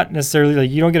there's not necessarily like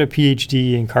you don't get a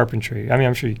PhD in carpentry. I mean,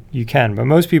 I'm sure you can, but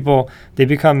most people, they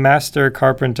become master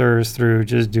carpenters through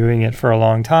just doing it for a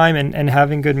long time and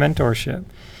having good mentorship.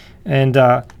 And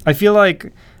I feel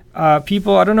like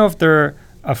people, I don't know if they're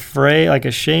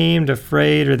ashamed,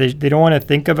 afraid, or they don't want to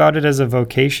think about it as a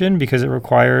vocation because it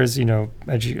requires, a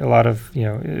lot of,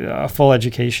 a full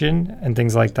education and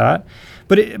things like that.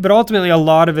 But ultimately, a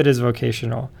lot of it is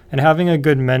vocational. And having a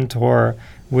good mentor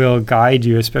will guide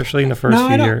you, especially in the first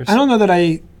few years. I don't know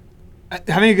that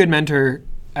having a good mentor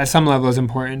at some level is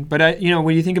important. But,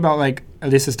 when you think about, like, at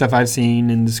least the stuff I've seen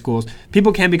in the schools,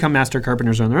 people can become master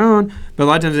carpenters on their own. But a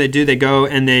lot of times they go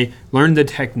and they learn the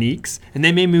techniques. And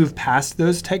they may move past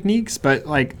those techniques. But,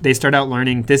 like, they start out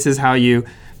learning this is how you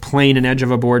plane an edge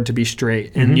of a board to be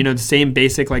straight. And, the same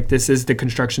basic, like, this is the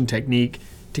construction technique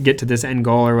to get to this end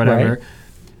goal or whatever. Right.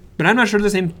 But I'm not sure the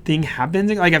same thing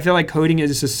happens. Like, I feel like coding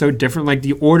is just so different. Like,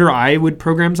 the order I would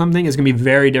program something is going to be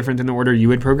very different than the order you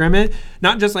would program it.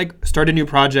 Not just, like, start a new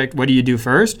project, what do you do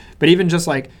first? But even just,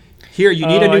 like, here, you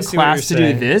need a new class to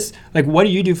do this. Like, what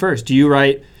do you do first? Do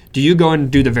you go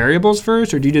and do the variables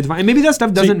first, or do you do the... And maybe that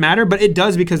stuff doesn't matter, but it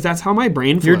does because that's how my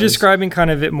brain flows. You're describing kind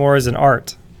of it more as an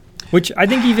art. Which I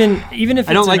think even if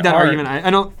I don't like that argument. I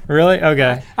don't really.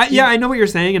 Okay. I know what you're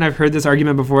saying, and I've heard this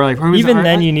argument before. Like even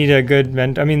then, you need a good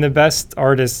mentor. I mean, the best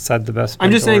artists had the best.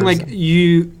 I'm just saying, like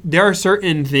there are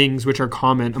certain things which are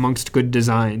common amongst good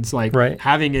designs, like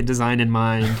having a design in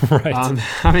mind,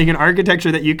 having an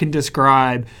architecture that you can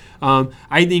describe.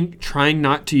 I think trying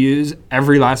not to use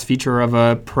every last feature of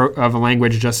a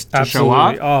language just to show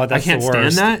off. Oh, that's I can't the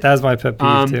worst. stand that. That's my pet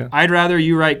peeve too. I'd rather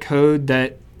you write code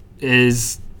that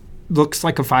looks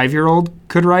like a 5-year-old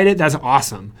could write it. That's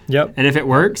awesome. Yep. And if it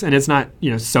works and it's not,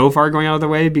 so far going out of the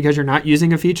way because you're not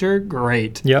using a feature,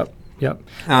 great. Yep.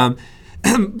 So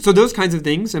those kinds of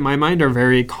things in my mind are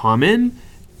very common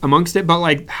amongst it, but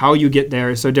like how you get there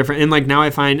is so different. And like now I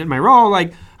find in my role,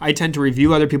 like I tend to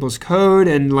review other people's code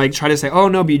and like try to say, oh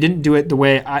no, but you didn't do it the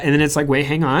way and then it's like, wait,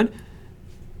 hang on.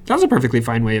 That was a perfectly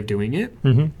fine way of doing it.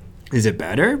 Mm-hmm. Is it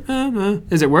better?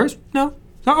 Is it worse? No.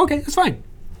 Oh, okay, that's fine.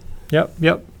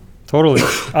 Yep. Totally.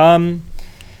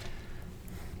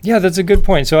 Yeah, that's a good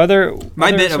point. So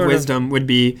my bit of wisdom would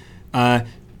be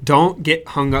don't get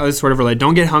hung up. Sort of related.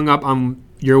 Don't get hung up on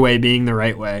your way being the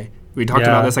right way. We talked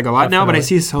about this like a lot now, but I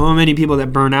see so many people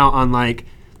that burn out on like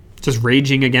just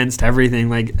raging against everything.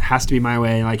 Like it has to be my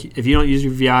way. Like if you don't use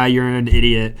your VI, you're an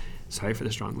idiot. Sorry for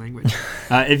the strong language.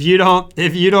 If you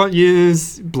don't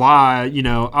use blah,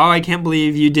 I can't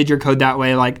believe you did your code that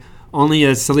way. Like only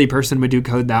a silly person would do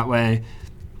code that way.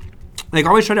 Like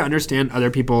always try to understand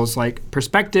other people's like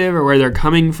perspective or where they're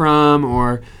coming from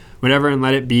or whatever and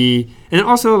let it be. And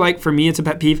also like for me, it's a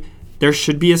pet peeve. There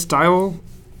should be a style,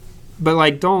 but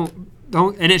like don't,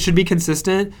 and it should be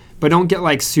consistent, but don't get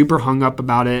like super hung up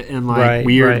about it in like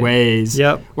weird ways.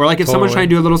 Yep. Or like if someone's trying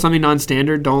to do a little something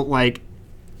non-standard, don't like,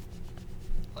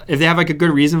 if they have like a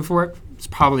good reason for it, it's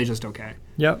probably just okay.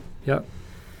 Yep.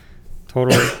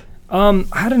 Totally. I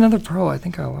had another pro. I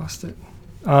think I lost it.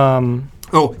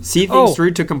 See things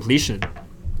through to completion.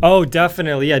 Oh,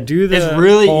 definitely. Yeah, do the It's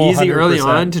really easy 100%. early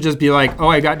on to just be like,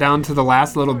 I got down to the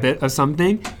last little bit of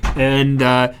something, and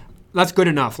that's good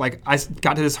enough. Like, I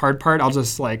got to this hard part, I'll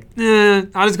just like,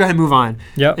 I'll just go ahead and move on.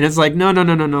 Yep. And it's like, no.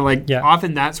 Like,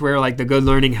 often that's where like the good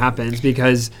learning happens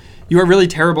because you are really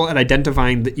terrible at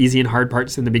identifying the easy and hard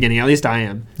parts in the beginning. At least I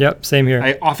am. Yep, same here.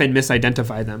 I often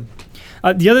misidentify them.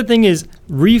 The other thing is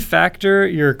refactor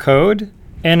your code.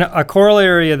 And a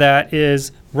corollary of that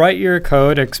is write your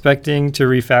code expecting to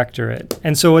refactor it.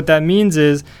 And so what that means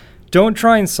is don't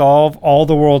try and solve all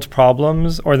the world's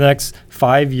problems or the next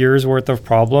 5 years worth of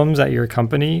problems at your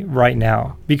company right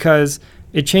now because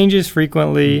it changes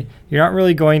frequently. You're not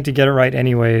really going to get it right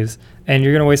anyways, and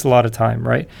you're going to waste a lot of time,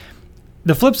 right?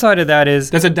 The flip side of that is...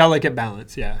 That's a delicate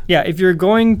balance, yeah. Yeah, if you're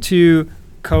going to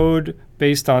code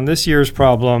based on this year's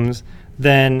problems,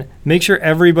 then make sure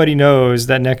everybody knows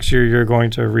that next year you're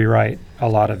going to rewrite a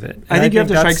lot of it. I think you have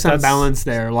to strike some balance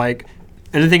there. Like,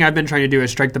 and the thing I've been trying to do is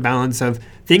strike the balance of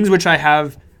things which I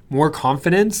have more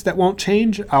confidence that won't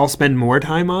change, I'll spend more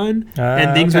time on,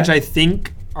 and things which I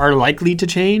think are likely to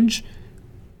change,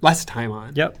 less time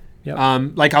on. Yep.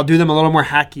 Like I'll do them a little more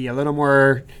hacky, a little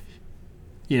more,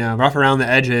 rough around the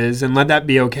edges, and let that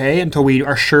be okay until we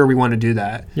are sure we want to do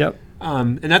that. Yep.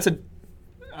 And that's a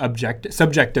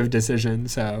subjective decision.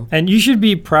 So, and you should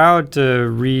be proud to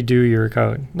redo your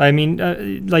code. I mean,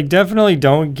 definitely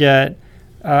don't get.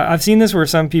 I've seen this where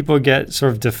some people get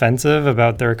sort of defensive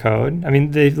about their code. I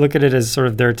mean, they look at it as sort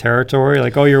of their territory,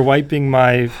 like, oh, you're wiping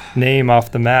my name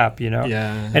off the map,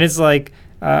 Yeah. And it's like,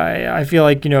 I feel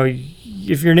like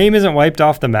if your name isn't wiped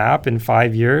off the map in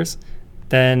 5 years,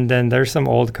 then there's some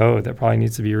old code that probably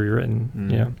needs to be rewritten.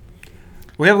 You know.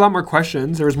 We have a lot more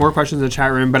questions. There was more questions in the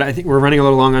chat room, but I think we're running a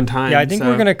little long on time. Yeah, I think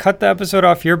we're going to cut the episode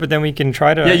off here, but then we can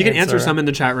try to. Yeah, you can answer some in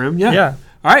the chat room. Yeah. Yeah.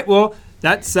 All right. Well,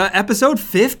 that's episode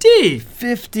 50.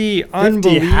 50,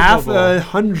 unbelievable. Half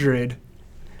 100.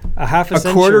 A half a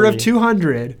century. Quarter of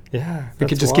 200. Yeah. We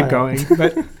could just keep going.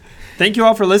 But thank you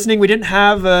all for listening. We didn't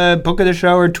have a book of the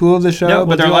show or tool of the show,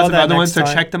 but there are lots of other ones, so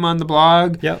check them on the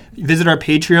blog. Yep. Visit our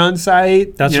Patreon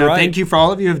site. That's right. Thank you for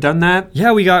all of you who have done that.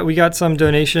 Yeah, we got some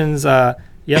donations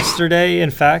yesterday. In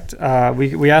fact,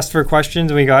 we asked for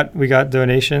questions and we got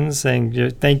donations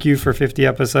saying thank you for 50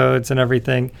 episodes and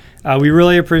everything. We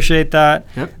really appreciate that.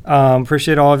 Yep.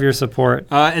 Appreciate all of your support.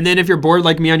 And then if you're bored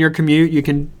like me on your commute, you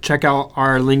can check out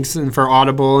our links for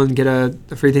Audible and get a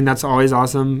free thing. That's always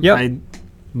awesome. Yep. I'm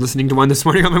listening to one this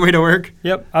morning on my way to work.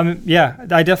 Yep. Yeah,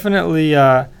 I definitely.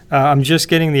 I'm just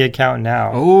getting the account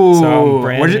now. Oh, so I'm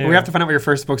brand new. We have to find out what your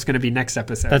first book's going to be next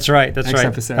episode. That's right. Next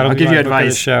episode. That'll I'll give you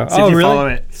advice. Show. See if you really? follow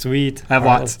it. Sweet. I have All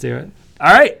right, lots. let's do it.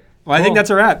 All right. Well, I Cool. think that's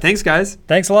a wrap. Thanks, guys.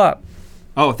 Thanks a lot.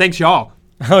 Oh, thanks, y'all.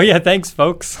 Oh yeah, thanks,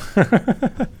 folks.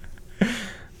 The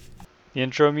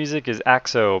intro music is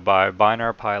Axo by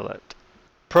Binar Pilot.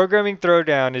 Programming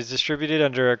Throwdown is distributed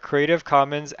under a Creative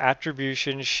Commons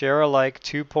Attribution Share-alike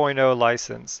 2.0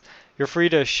 license. You're free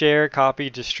to share, copy,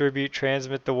 distribute,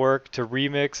 transmit the work, to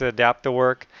remix, adapt the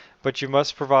work, but you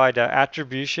must provide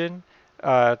attribution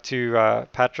to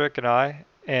Patrick and I,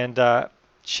 and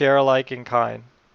share alike in kind.